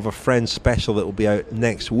subject of a Friends special that will be out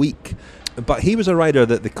next week. But he was a rider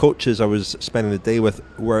that the coaches I was spending the day with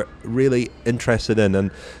were really interested in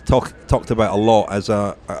and talked about a lot as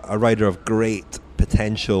a rider of great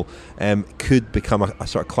potential. Could become a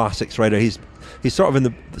sort of classics rider. He's sort of in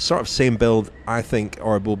the sort of same build, I think,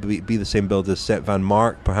 or will be the same build as Sepp van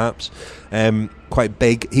Mark, perhaps. Quite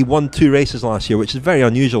big. He won 2 races last year, which is very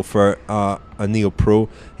unusual for a neo-pro.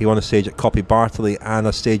 He won a stage at Coppi Bartoli and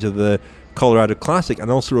a stage of the Colorado Classic, and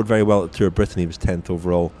also rode very well at the Tour of Britain. He was 10th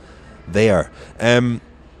overall there.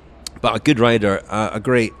 But a good rider, a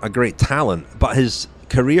great talent. But his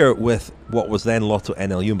career with what was then Lotto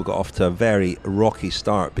NL Jumbo got off to a very rocky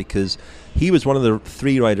start, because he was one of the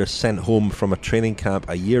 3 riders sent home from a training camp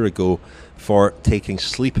a year ago for taking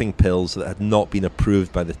sleeping pills that had not been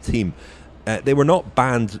approved by the team. They were not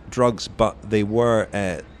banned drugs, but they were,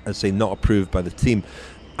 as I say, not approved by the team.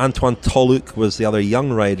 Antoine Toluc was the other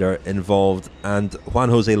young rider involved, and Juan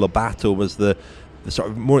Jose Lobato was the sort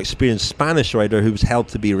of more experienced Spanish rider who was held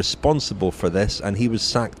to be responsible for this, and he was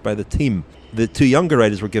sacked by the team. The 2 younger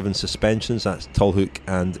riders were given suspensions, that's Tolhoek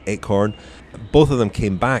and Eeckhoorn. Both of them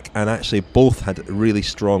came back, and actually both had really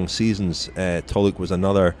strong seasons. Tolhoek was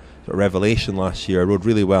another sort of revelation last year, rode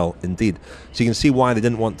really well indeed. So you can see why they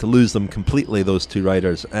didn't want to lose them completely, those 2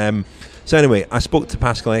 riders. So anyway, I spoke to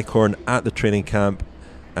Pascal Eeckhoorn at the training camp,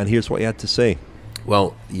 and here's what he had to say.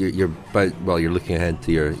 Well, you're looking ahead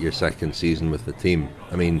to your second season with the team.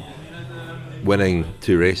 I mean, winning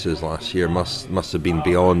 2 races last year must have been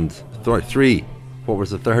beyond 3. What was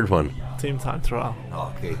the third one? Team time trial.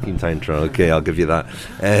 Oh, okay, team time trial. Okay, I'll give you that.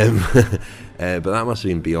 But that must have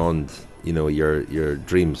been beyond, your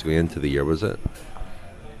dreams going into the year, was it?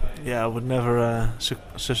 Yeah, I would never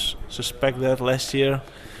suspect that last year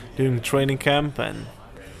during the training camp, and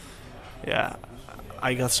yeah,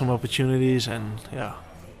 I got some opportunities, and yeah,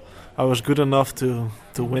 I was good enough to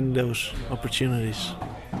win those opportunities.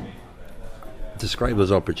 Describe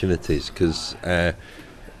those opportunities, because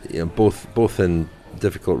both in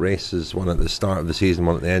difficult races, one at the start of the season,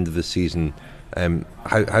 one at the end of the season.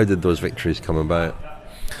 How did those victories come about?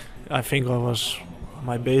 I think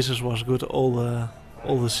my basis was good all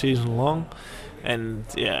the season long, and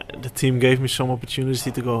yeah, the team gave me some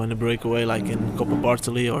opportunity to go in a breakaway, like in Coppa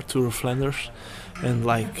Bartoli or Tour of Flanders, and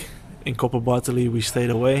like in Coppa Bartoli we stayed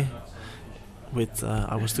away.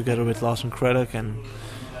 I was together with Deceunink-Quick-Step, and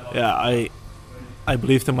yeah, I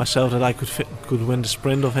believed in myself that I could win the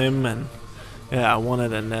sprint of him, and yeah, I won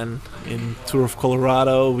it. And then in Tour of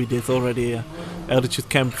Colorado we did already a altitude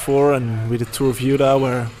camp before, and we did Tour of Utah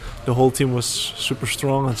where the whole team was super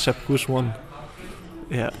strong, and Sepp Kuss won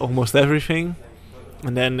almost everything.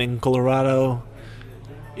 And then in Colorado,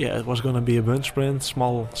 it was gonna be a bunch sprint,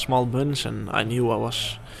 small bunch, and I knew I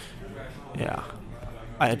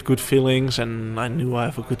had good feelings, and I knew I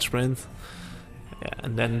have a good sprint. Yeah,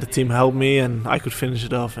 and then the team helped me, and I could finish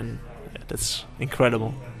it off, and that's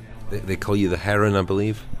incredible. They call you the Heron, I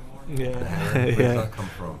believe. Yeah. Where does that come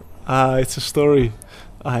from? It's a story.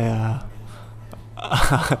 I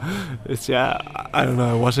don't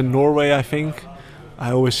know. It was in Norway, I think.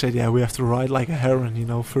 I always said, we have to ride like a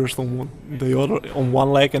heron, first on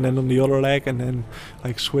one leg and then on the other leg, and then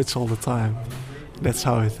like switch all the time. That's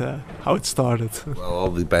how it started. Well,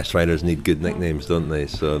 all the best riders need good nicknames, don't they?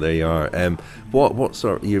 So there you are. What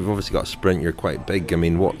sort? You've obviously got a sprint. You're quite big. I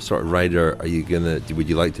mean, what sort of rider would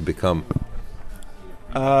you like to become?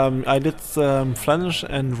 I did Flanders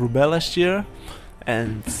and Roubaix last year,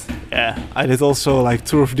 and I did also like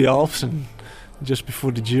Tour of the Alps and just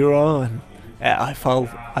before the Giro, and I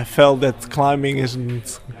felt that climbing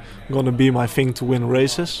isn't going to be my thing to win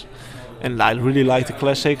races. And I really like the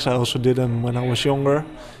classics. I also did them when I was younger,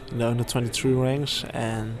 in the under 23 ranks.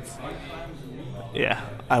 And yeah,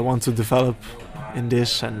 I want to develop in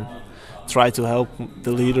this and try to help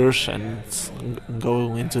the leaders and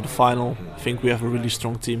go into the final. I think we have a really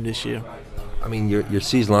strong team this year. I mean, your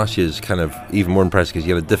season last year is kind of even more impressive because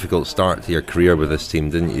you had a difficult start to your career with this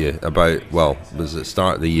team, didn't you? Was it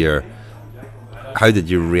start of the year? How did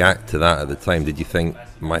you react to that at the time? Did you think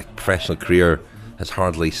my professional career has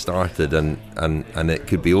hardly started and it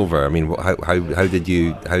could be over? I mean, how did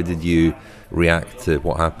you react to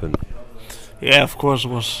what happened? Yeah, of course it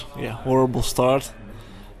was horrible start,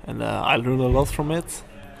 and I learned a lot from it.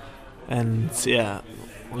 And yeah,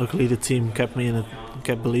 luckily the team kept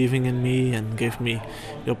believing in me and gave me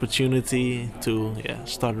the opportunity to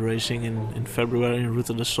start racing in February in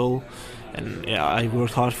Ruta del Sol. And yeah, I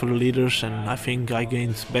worked hard for the leaders, and I think I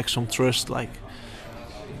gained back some trust like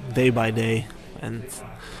day by day. And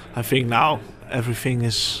I think now everything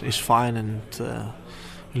is fine, and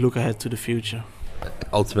look ahead to the future.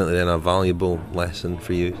 Ultimately then a valuable lesson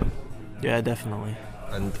for you? Yeah, definitely.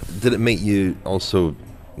 And did it make you also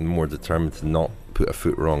more determined to not put a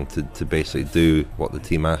foot wrong, to basically do what the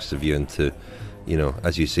team asked of you and to,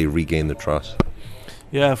 as you say, regain the trust?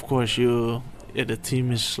 Yeah, of course. The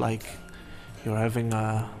team is like you're having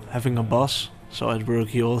a boss. So at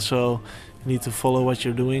work you also need to follow what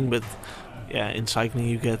you're doing, but in cycling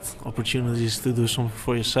you get opportunities to do something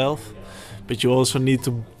for yourself. But you also need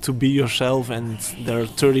to be yourself, and there are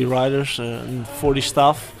 30 riders and 40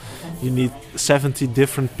 staff. You need 70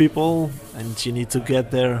 different people, and you need to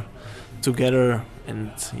get there together,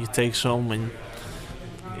 and you take some. And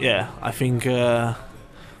I think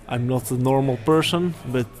I'm not a normal person,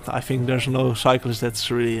 but I think there's no cyclist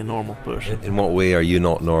that's really a normal person. In what way are you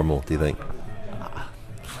not normal, do you think?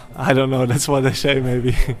 I don't know, that's what they say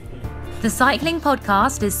maybe. The Cycling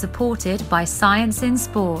Podcast is supported by Science in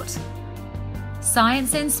Sport.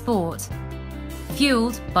 Science in Sport,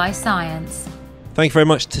 fueled by science. Thank you very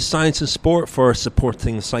much to Science in Sport for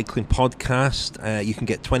supporting the Cycling Podcast. You can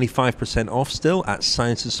get 25% off still at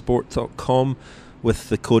scienceinsport.com with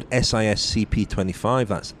the code SISCP25.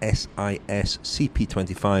 That's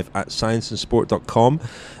SISCP25 at scienceinsport.com.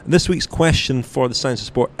 And this week's question for the Science in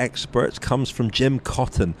Sport experts comes from Jim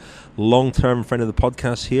Cotton, long-term friend of the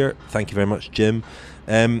podcast here. Thank you very much, Jim.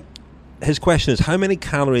 His question is, how many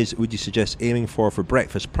calories would you suggest aiming for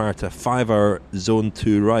breakfast prior to a 5-hour Zone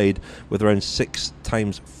 2 ride with around 6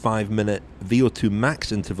 times 5-minute VO2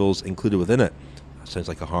 max intervals included within it? That sounds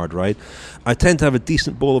like a hard ride. I tend to have a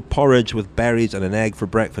decent bowl of porridge with berries and an egg for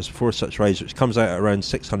breakfast before such rides, which comes out at around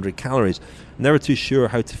 600 calories. Never too sure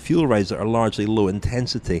how to fuel rides that are largely low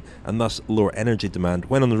intensity and thus lower energy demand.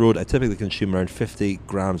 When on the road, I typically consume around 50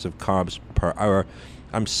 grams of carbs per hour.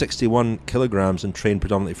 I'm 61 kilograms and train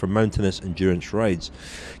predominantly for mountainous endurance rides.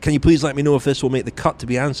 Can you please let me know if this will make the cut to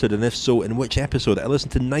be answered, and if so, in which episode? I listen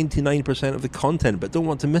to 99% of the content, but don't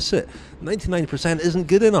want to miss it. 99% isn't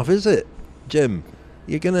good enough, is it, Jim?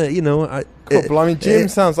 You're gonna, blimey, Jim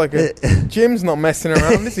sounds like Jim's not messing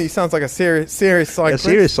around, is he? He sounds like a serious cyclist. A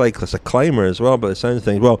serious cyclist, a climber as well, by the sound of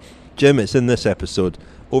things. Well, Jim, it's in this episode.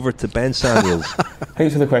 Over to Ben Samuels.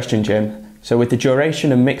 Thanks for the question, Jim. So with the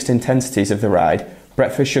duration and mixed intensities of the ride,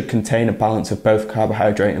 breakfast should contain a balance of both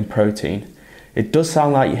carbohydrate and protein. It does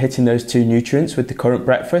sound like you're hitting those two nutrients with the current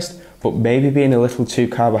breakfast, but maybe being a little too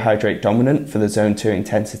carbohydrate dominant for the Zone 2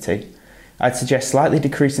 intensity. I'd suggest slightly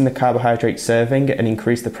decreasing the carbohydrate serving and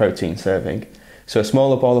increase the protein serving. So a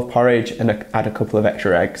smaller bowl of porridge and add a couple of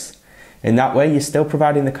extra eggs. In that way, you're still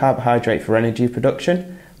providing the carbohydrate for energy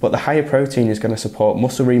production, but the higher protein is going to support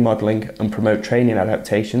muscle remodeling and promote training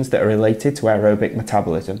adaptations that are related to aerobic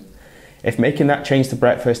metabolism. If making that change to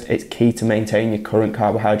breakfast, it's key to maintain your current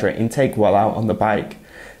carbohydrate intake while out on the bike.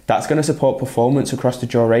 That's going to support performance across the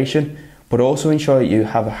duration, but also ensure that you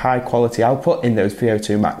have a high quality output in those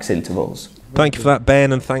VO2 max intervals. Thank you for that,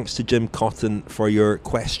 Ben, and thanks to Jim Cotton for your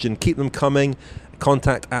question. Keep them coming.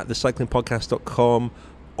 Contact at thecyclingpodcast.com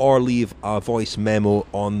or leave a voice memo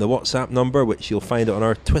on the WhatsApp number, which you'll find on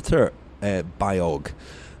our Twitter biog.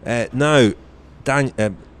 Now,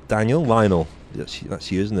 Lionel.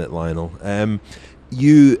 That's you, isn't it, Lionel?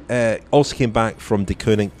 You also came back from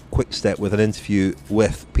Deceunink-Quick-Step with an interview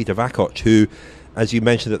with Petr Vakoc, who, as you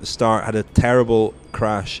mentioned at the start, had a terrible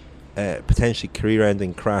crash, potentially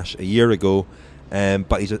career-ending crash a year ago,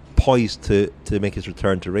 but he's poised to make his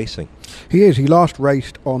return to racing. He is. He last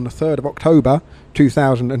raced on the 3rd of October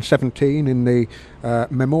 2017 in the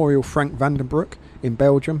Memorial Frank Vandenbroek in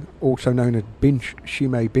Belgium, also known as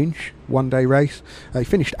Binche one-day race. He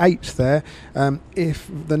finished 8th there. If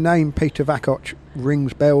the name Petr Vakoc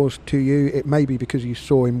rings bells to you, it may be because you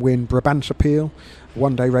saw him win Brabantse-Pijl,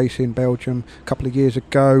 one-day race in Belgium a couple of years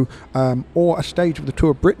ago, or a stage of the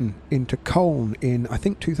Tour of Britain into Cologne in, I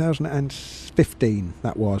think, 2015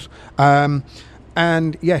 that was.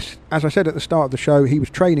 And yes, as I said at the start of the show, he was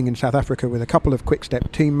training in South Africa with a couple of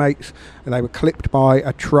Quick-Step teammates, and they were clipped by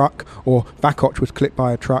a truck, or Vakoc was clipped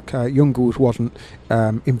by a truck. Jungels wasn't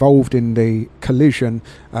involved in the collision.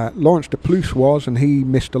 Laurens de Plus was, and he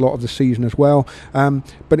missed a lot of the season as well.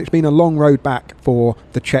 But it's been a long road back for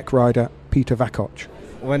the Czech rider Petr Vakoc.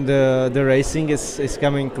 When the racing is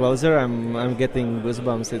coming closer, I'm getting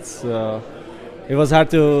goosebumps. It was hard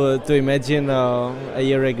to imagine a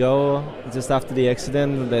year ago, just after the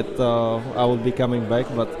accident, that I would be coming back,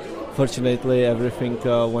 but fortunately everything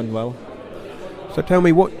went well. So tell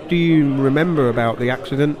me, what do you remember about the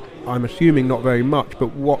accident? I'm assuming not very much,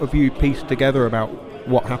 but what have you pieced together about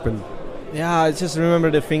what happened? Yeah, I just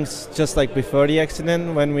remember the things just like before the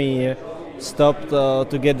accident, when we stopped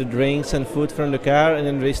to get the drinks and food from the car and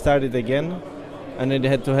then restarted again. And it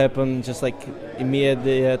had to happen just like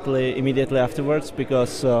immediately afterwards,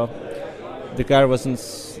 because the car wasn't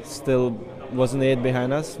yet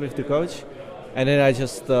behind us with the coach. And then I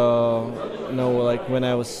just like when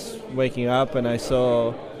I was waking up and I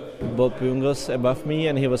saw Bob Jungels above me,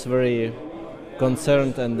 and he was very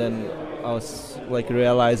concerned. And then I was like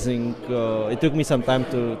realizing, it took me some time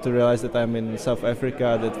to realize that I'm in South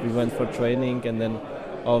Africa, that we went for training, and then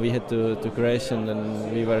we had to crash, and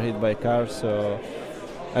then we were hit by a car. So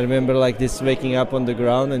I remember like this, waking up on the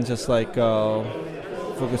ground and just like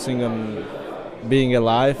focusing on being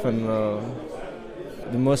alive. And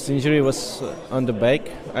the most injury was on the back.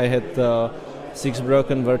 I had 6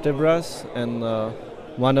 broken vertebrae, and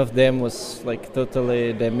one of them was like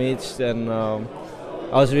totally damaged. And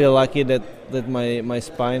I was really lucky that my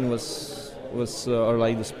spine was or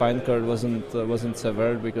like the spine cord wasn't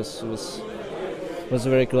severed, because it was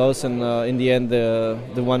very close. And in the end,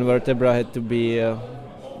 the one vertebra had to be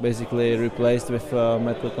basically replaced with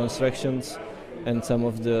metal constructions, and some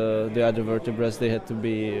of the other vertebrae, they had to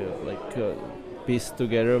be pieced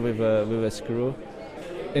together with a screw.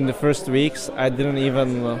 In the first weeks, I didn't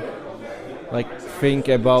even think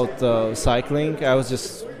about cycling. I was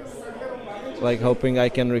just hoping I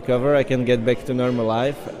can recover, I can get back to normal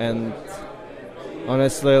life. And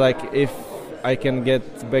honestly, if I can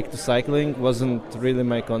get back to cycling wasn't really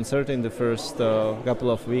my concern in the first couple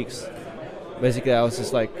of weeks. Basically, I was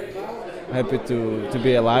just happy to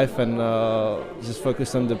be alive, and just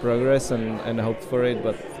focused on the progress and hoped for it.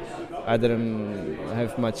 But I didn't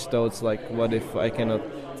have much thoughts what if I cannot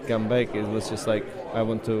come back. It was just I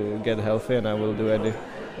want to get healthy, and I will do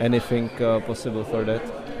anything possible for that.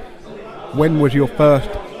 When was your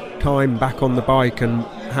first time back on the bike, and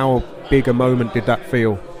how big a moment did that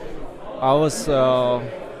feel? I was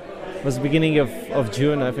beginning of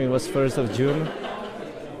June. I think it was 1st of June,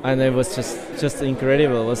 and it was just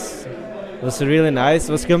incredible. It was really nice.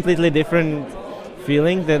 It was completely different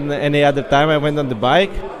feeling than any other time I went on the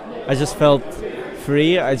bike. I just felt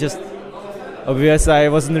free. Obviously I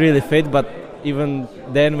wasn't really fit, but even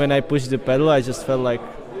then when I pushed the pedal, I just felt like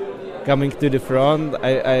coming to the front.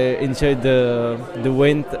 I enjoyed the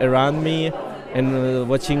wind around me, and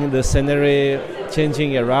watching the scenery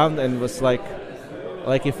changing around, and it was like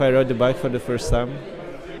if I rode the bike for the first time.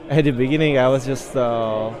 At the beginning I was just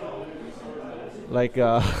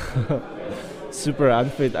super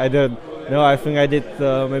unfit. I don't know, I think I did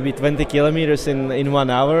maybe 20 kilometers in 1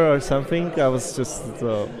 hour or something. I was just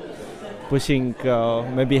pushing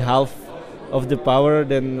maybe half of the power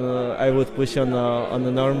than I would push on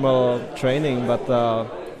a normal training, but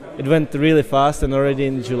it went really fast. And already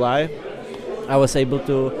in July I was able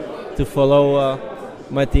to follow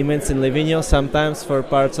my teammates in Livigno sometimes for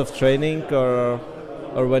parts of training, or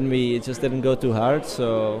when we just didn't go too hard.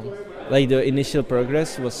 So the initial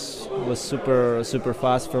progress was super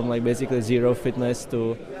fast, from basically zero fitness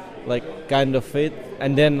to kind of fit,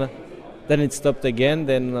 and then it stopped again.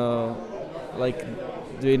 Then the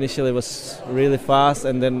initially was really fast,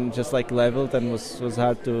 and then just leveled, and was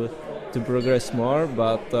hard to progress more.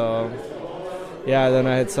 But then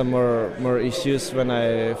I had some more issues when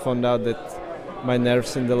I found out that my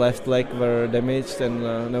nerves in the left leg were damaged, and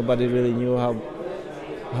nobody really knew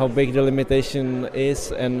how big the limitation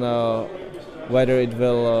is, and whether it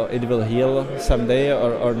will heal someday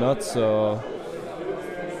or not. So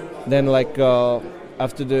then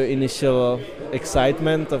after the initial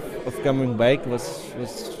excitement of coming back was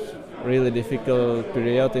really difficult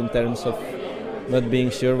period in terms of not being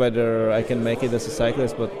sure whether I can make it as a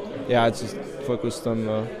cyclist. But yeah, I just focused on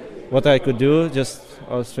what I could do.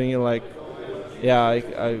 I was thinking like, yeah,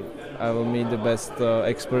 I will meet the best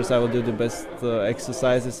experts. I will do the best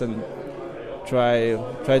exercises and try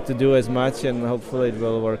to do as much, and hopefully it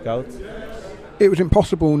will work out. It was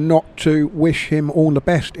impossible not to wish him all the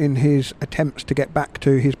best in his attempts to get back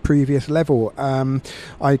to his previous level.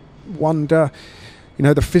 I wonder,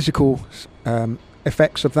 the physical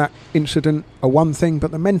effects of that incident are one thing,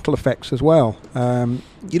 but the mental effects as well. When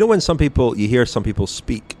you hear some people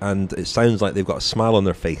speak and it sounds like they've got a smile on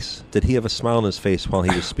their face. Did he have a smile on his face while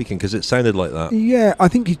he was speaking? Because it sounded like that. Yeah, I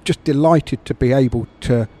think he's just delighted to be able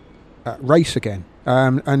to race again.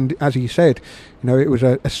 And as he said, it was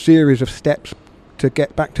a series of steps to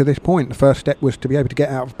get back to this point. The first step was to be able to get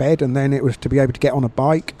out of bed, and then it was to be able to get on a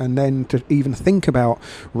bike, and then to even think about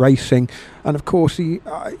racing. And of course, he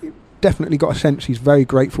definitely got a sense he's very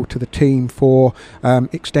grateful to the team for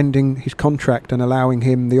extending his contract and allowing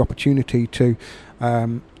him the opportunity to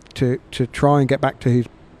try and get back to his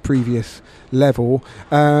previous level.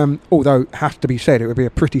 Although it has to be said, it would be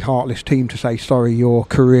a pretty heartless team to say, sorry, your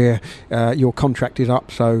contract is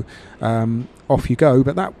up, so off you go.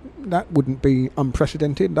 But that wouldn't be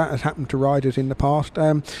unprecedented. That has happened to riders in the past.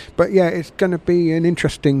 But yeah, it's going to be an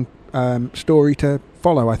interesting story to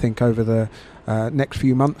follow, I think, over the next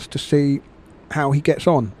few months to see how he gets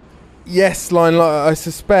on. Yes, Lionel, I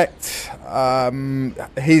suspect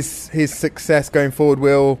his success going forward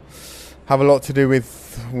will have a lot to do with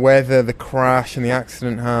whether the crash and the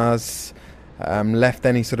accident has left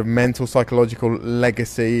any sort of mental, psychological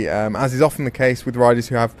legacy, as is often the case with riders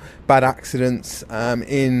who have bad accidents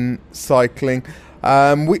in cycling.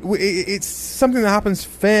 It's something that happens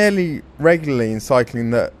fairly regularly in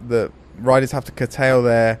cycling, that riders have to curtail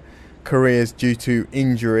their careers due to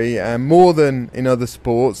injury, more than in other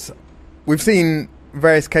sports. We've seen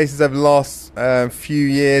various cases over the last few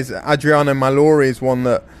years. Adriano Malori is one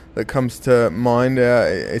that comes to mind,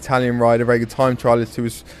 Italian rider, very good time trialist, who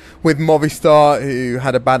was with Movistar, who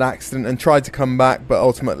had a bad accident and tried to come back, but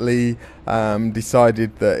ultimately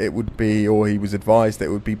decided that it would be, or he was advised that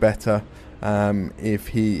it would be better if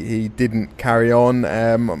he didn't carry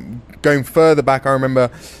on. Going further back, I remember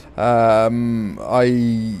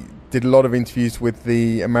I did a lot of interviews with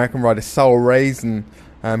the American rider Saul Raisin,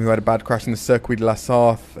 who had a bad crash in the Circuit de la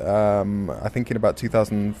Sarthe, I think in about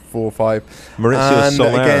 2004-05.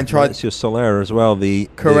 Maurizio Soler as well, the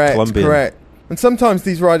Colombian. Correct. And sometimes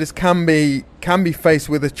these riders can be faced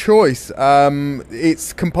with a choice.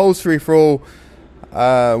 It's compulsory for all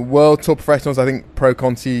World Tour professionals, I think Pro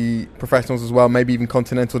Conti professionals as well, maybe even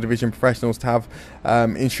Continental Division professionals, to have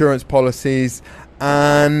insurance policies.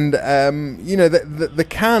 And there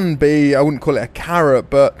can be, I wouldn't call it a carrot,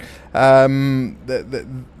 but there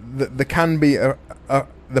can be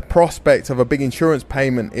the prospect of a big insurance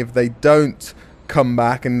payment if they don't come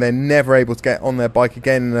back and they're never able to get on their bike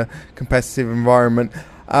again in a competitive environment.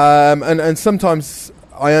 And sometimes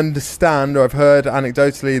I understand, or I've heard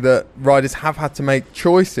anecdotally, that riders have had to make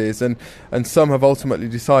choices, and some have ultimately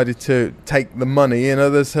decided to take the money, and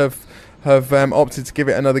others have opted to give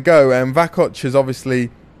it another go. And Vakoc has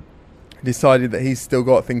obviously decided that he's still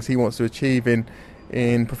got things he wants to achieve in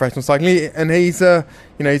professional cycling, and he's a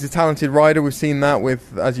talented rider. We've seen that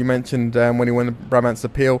with, as you mentioned, when he won the Brabantse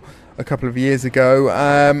Pijl a couple of years ago,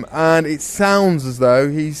 and it sounds as though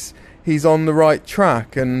he's on the right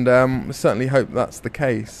track, and certainly hope that's the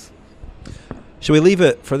case. Shall we leave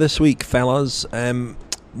it for this week, fellas?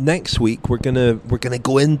 Next week we're gonna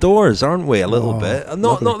go indoors, aren't we? A little bit,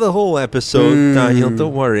 not the whole episode, Daniel.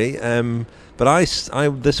 Don't worry. But I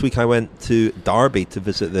this week I went to Derby to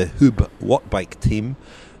visit the Hub Wattbike team,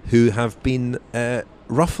 who have been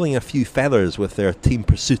ruffling a few feathers with their team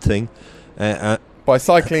pursuing. By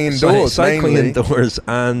cycling indoors, cycling mainly. Indoors,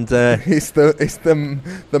 and it's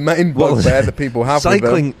the main bugbear that people have.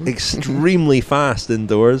 Cycling extremely fast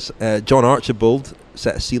indoors. John Archibald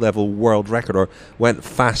set a sea level world record, or went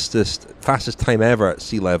fastest time ever at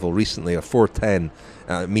sea level recently, a 4:10.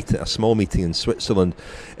 A small meeting in Switzerland.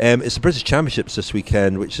 It's the British Championships this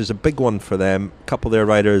weekend, which is a big one for them. A couple of their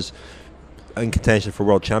riders in contention for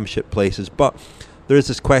World Championship places, but there is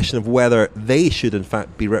this question of whether they should in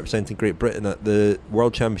fact be representing Great Britain at the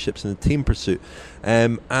World Championships in the team pursuit.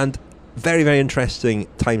 And very, very interesting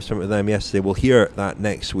time spent with them yesterday. We'll hear that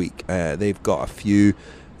next week. They've got a few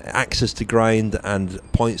axes to grind and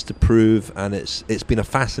points to prove, and it's been a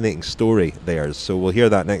fascinating story theirs. So we'll hear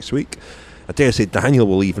that next week. I dare say Daniel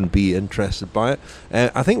will even be interested by it.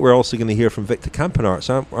 I think we're also going to hear from Victor Campenaerts,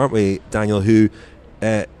 aren't we, Daniel, who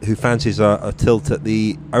fancies a tilt at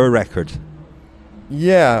the hour record.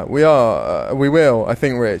 Yeah, we are. We will, I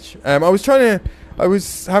think, Rich. I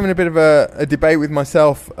was having a bit of a debate with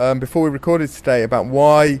myself before we recorded today about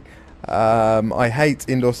why I hate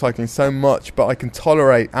indoor cycling so much, but I can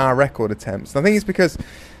tolerate hour record attempts. And I think it's because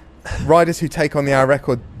riders who take on the hour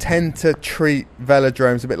record tend to treat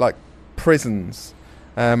velodromes a bit like prisons.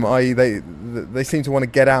 I.e., they seem to want to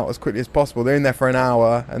get out as quickly as possible. They're in there for an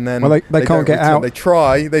hour, and then they can't get out.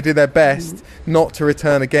 They do their best not to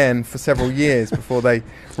return again for several years before they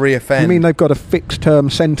re-offend. You mean they've got a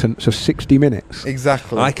fixed-term sentence of 60 minutes?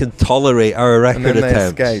 Exactly. I can tolerate hour record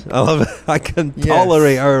attempts. Escape. I love it. I can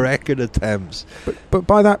tolerate hour record attempts. But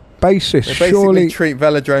by that basis, they basically treat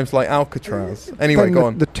velodromes like Alcatraz. Anyway, go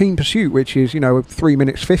on. The team pursuit, which is 3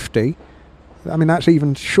 minutes 50. I mean, that's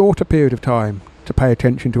even shorter period of time to pay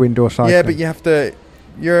attention to indoor cycling. Yeah, but you have to.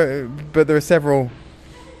 But there are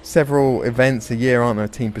several events a year, aren't there?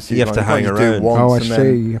 Team pursuit. You have to hang around. I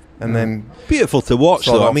see. And then beautiful to watch,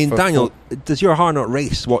 though. I mean, Daniel, does your heart not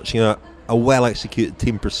race watching a well-executed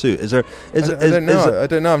team pursuit? I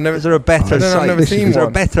don't know. I've never. Is there a better sight? I've never seen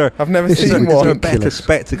one. I've never seen one. Is there a better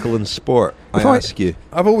spectacle in sport? I ask you.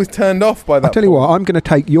 I've always turned off by that. I'll tell you what. I'm going to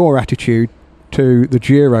take your attitude to the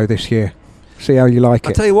Giro this year. See how you like it.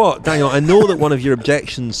 I'll tell you what, Daniel, I know that one of your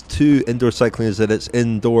objections to indoor cycling is that it's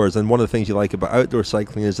indoors, and one of the things you like about outdoor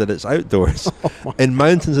cycling is that it's outdoors, in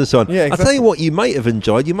mountains and so on. Yeah, exactly. I'll tell you what you might have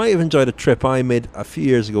enjoyed. You might have enjoyed a trip I made a few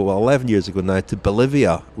years ago, 11 years ago now, to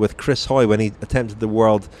Bolivia with Chris Hoy when he attempted the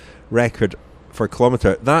world record for a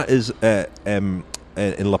kilometre. That is in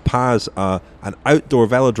La Paz, an outdoor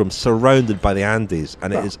velodrome surrounded by the Andes,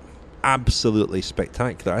 and it is absolutely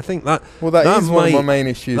spectacular. I think that is one of my main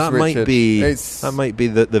issues. That Richard. might be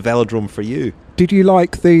the velodrome for you. Did you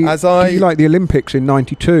like the Olympics in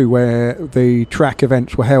 '92, where the track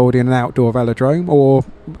events were held in an outdoor velodrome? Or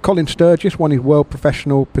Colin Sturgis won his World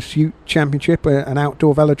Professional Pursuit Championship at an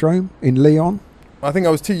outdoor velodrome in Lyon? I think I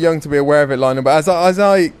was too young to be aware of it, Lionel. But as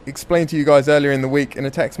I explained to you guys earlier in the week in a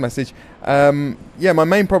text message, my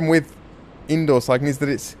main problem with indoor cycling is that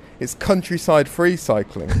it's countryside free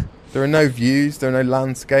cycling. There are no views, there are no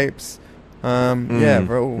landscapes.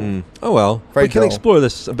 We're all oh well, we can explore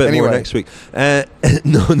this a bit more next week.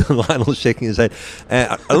 No, Lionel's shaking his head.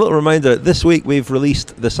 A little reminder, this week we've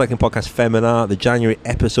released the Cycling Podcast Femina, the January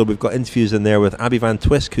episode. We've got interviews in there with Abby Van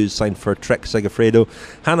Twisk, who's signed for Trek Segafredo,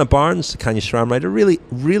 Hannah Barnes, Canyon SRAM rider, really,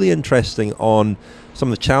 really interesting on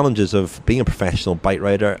some of the challenges of being a professional bike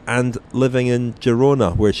rider and living in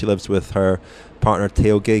Girona, where she lives with her partner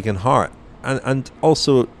Theo Geoghegan-Hart. And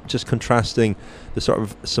also just contrasting the sort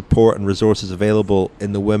of support and resources available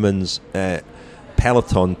in the women's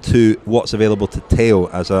peloton to what's available to Theo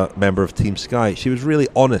as a member of Team Sky. She was really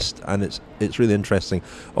honest, and it's really interesting.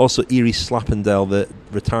 Also, Iris Slappendel, the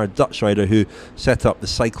retired Dutch rider who set up the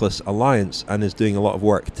Cyclist Alliance and is doing a lot of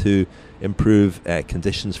work to improve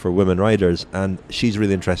conditions for women riders, and she's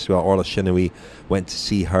really interesting. Well, Orla Shinoui went to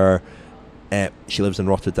see her. She lives in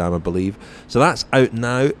Rotterdam, I believe. So that's out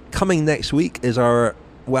now. Coming next week is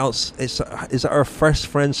is it our first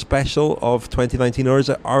Friends special of 2019, or is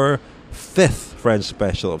it our fifth Friends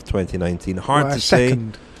special of 2019? Hard to say.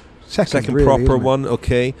 Second really, proper one,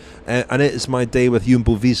 okay. And it is my day with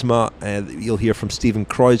Jumbo-Visma. You'll hear from Steven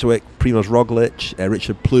Kruijswijk, Primoz Roglic,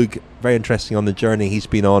 Richard Plug. Very interesting on the journey he's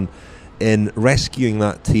been on in rescuing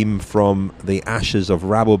that team from the ashes of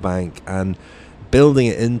Rabobank and building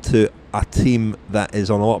it into a team that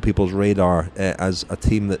is on a lot of people's radar as a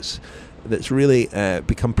team that's really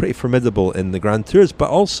become pretty formidable in the Grand Tours, but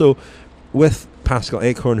also with Pascal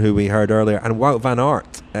Eeckhoorn, who we heard earlier, and Wout van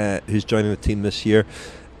Aert, who's joining the team this year,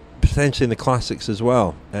 potentially in the classics as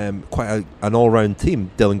well. Quite an all-round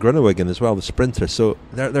team. Dylan Groenewegen as well, the sprinter. So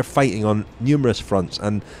they're fighting on numerous fronts,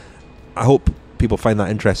 and I hope people find that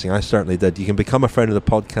interesting. I certainly did. You can become a friend of the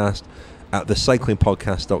podcast at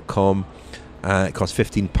thecyclingpodcast.com. It costs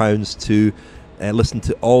 £15 to listen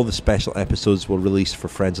to all the special episodes we'll release for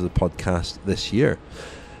friends of the podcast this year.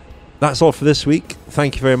 That's all for this week.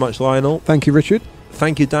 Thank you very much, Lionel. Thank you, Richard.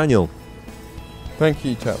 Thank you, Daniel. Thank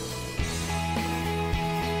you, chaps.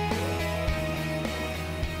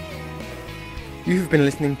 You've been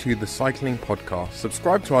listening to The Cycling Podcast.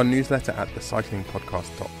 Subscribe to our newsletter at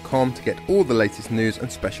thecyclingpodcast.com to get all the latest news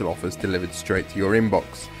and special offers delivered straight to your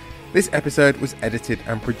inbox. This episode was edited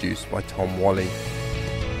and produced by Tom Wally.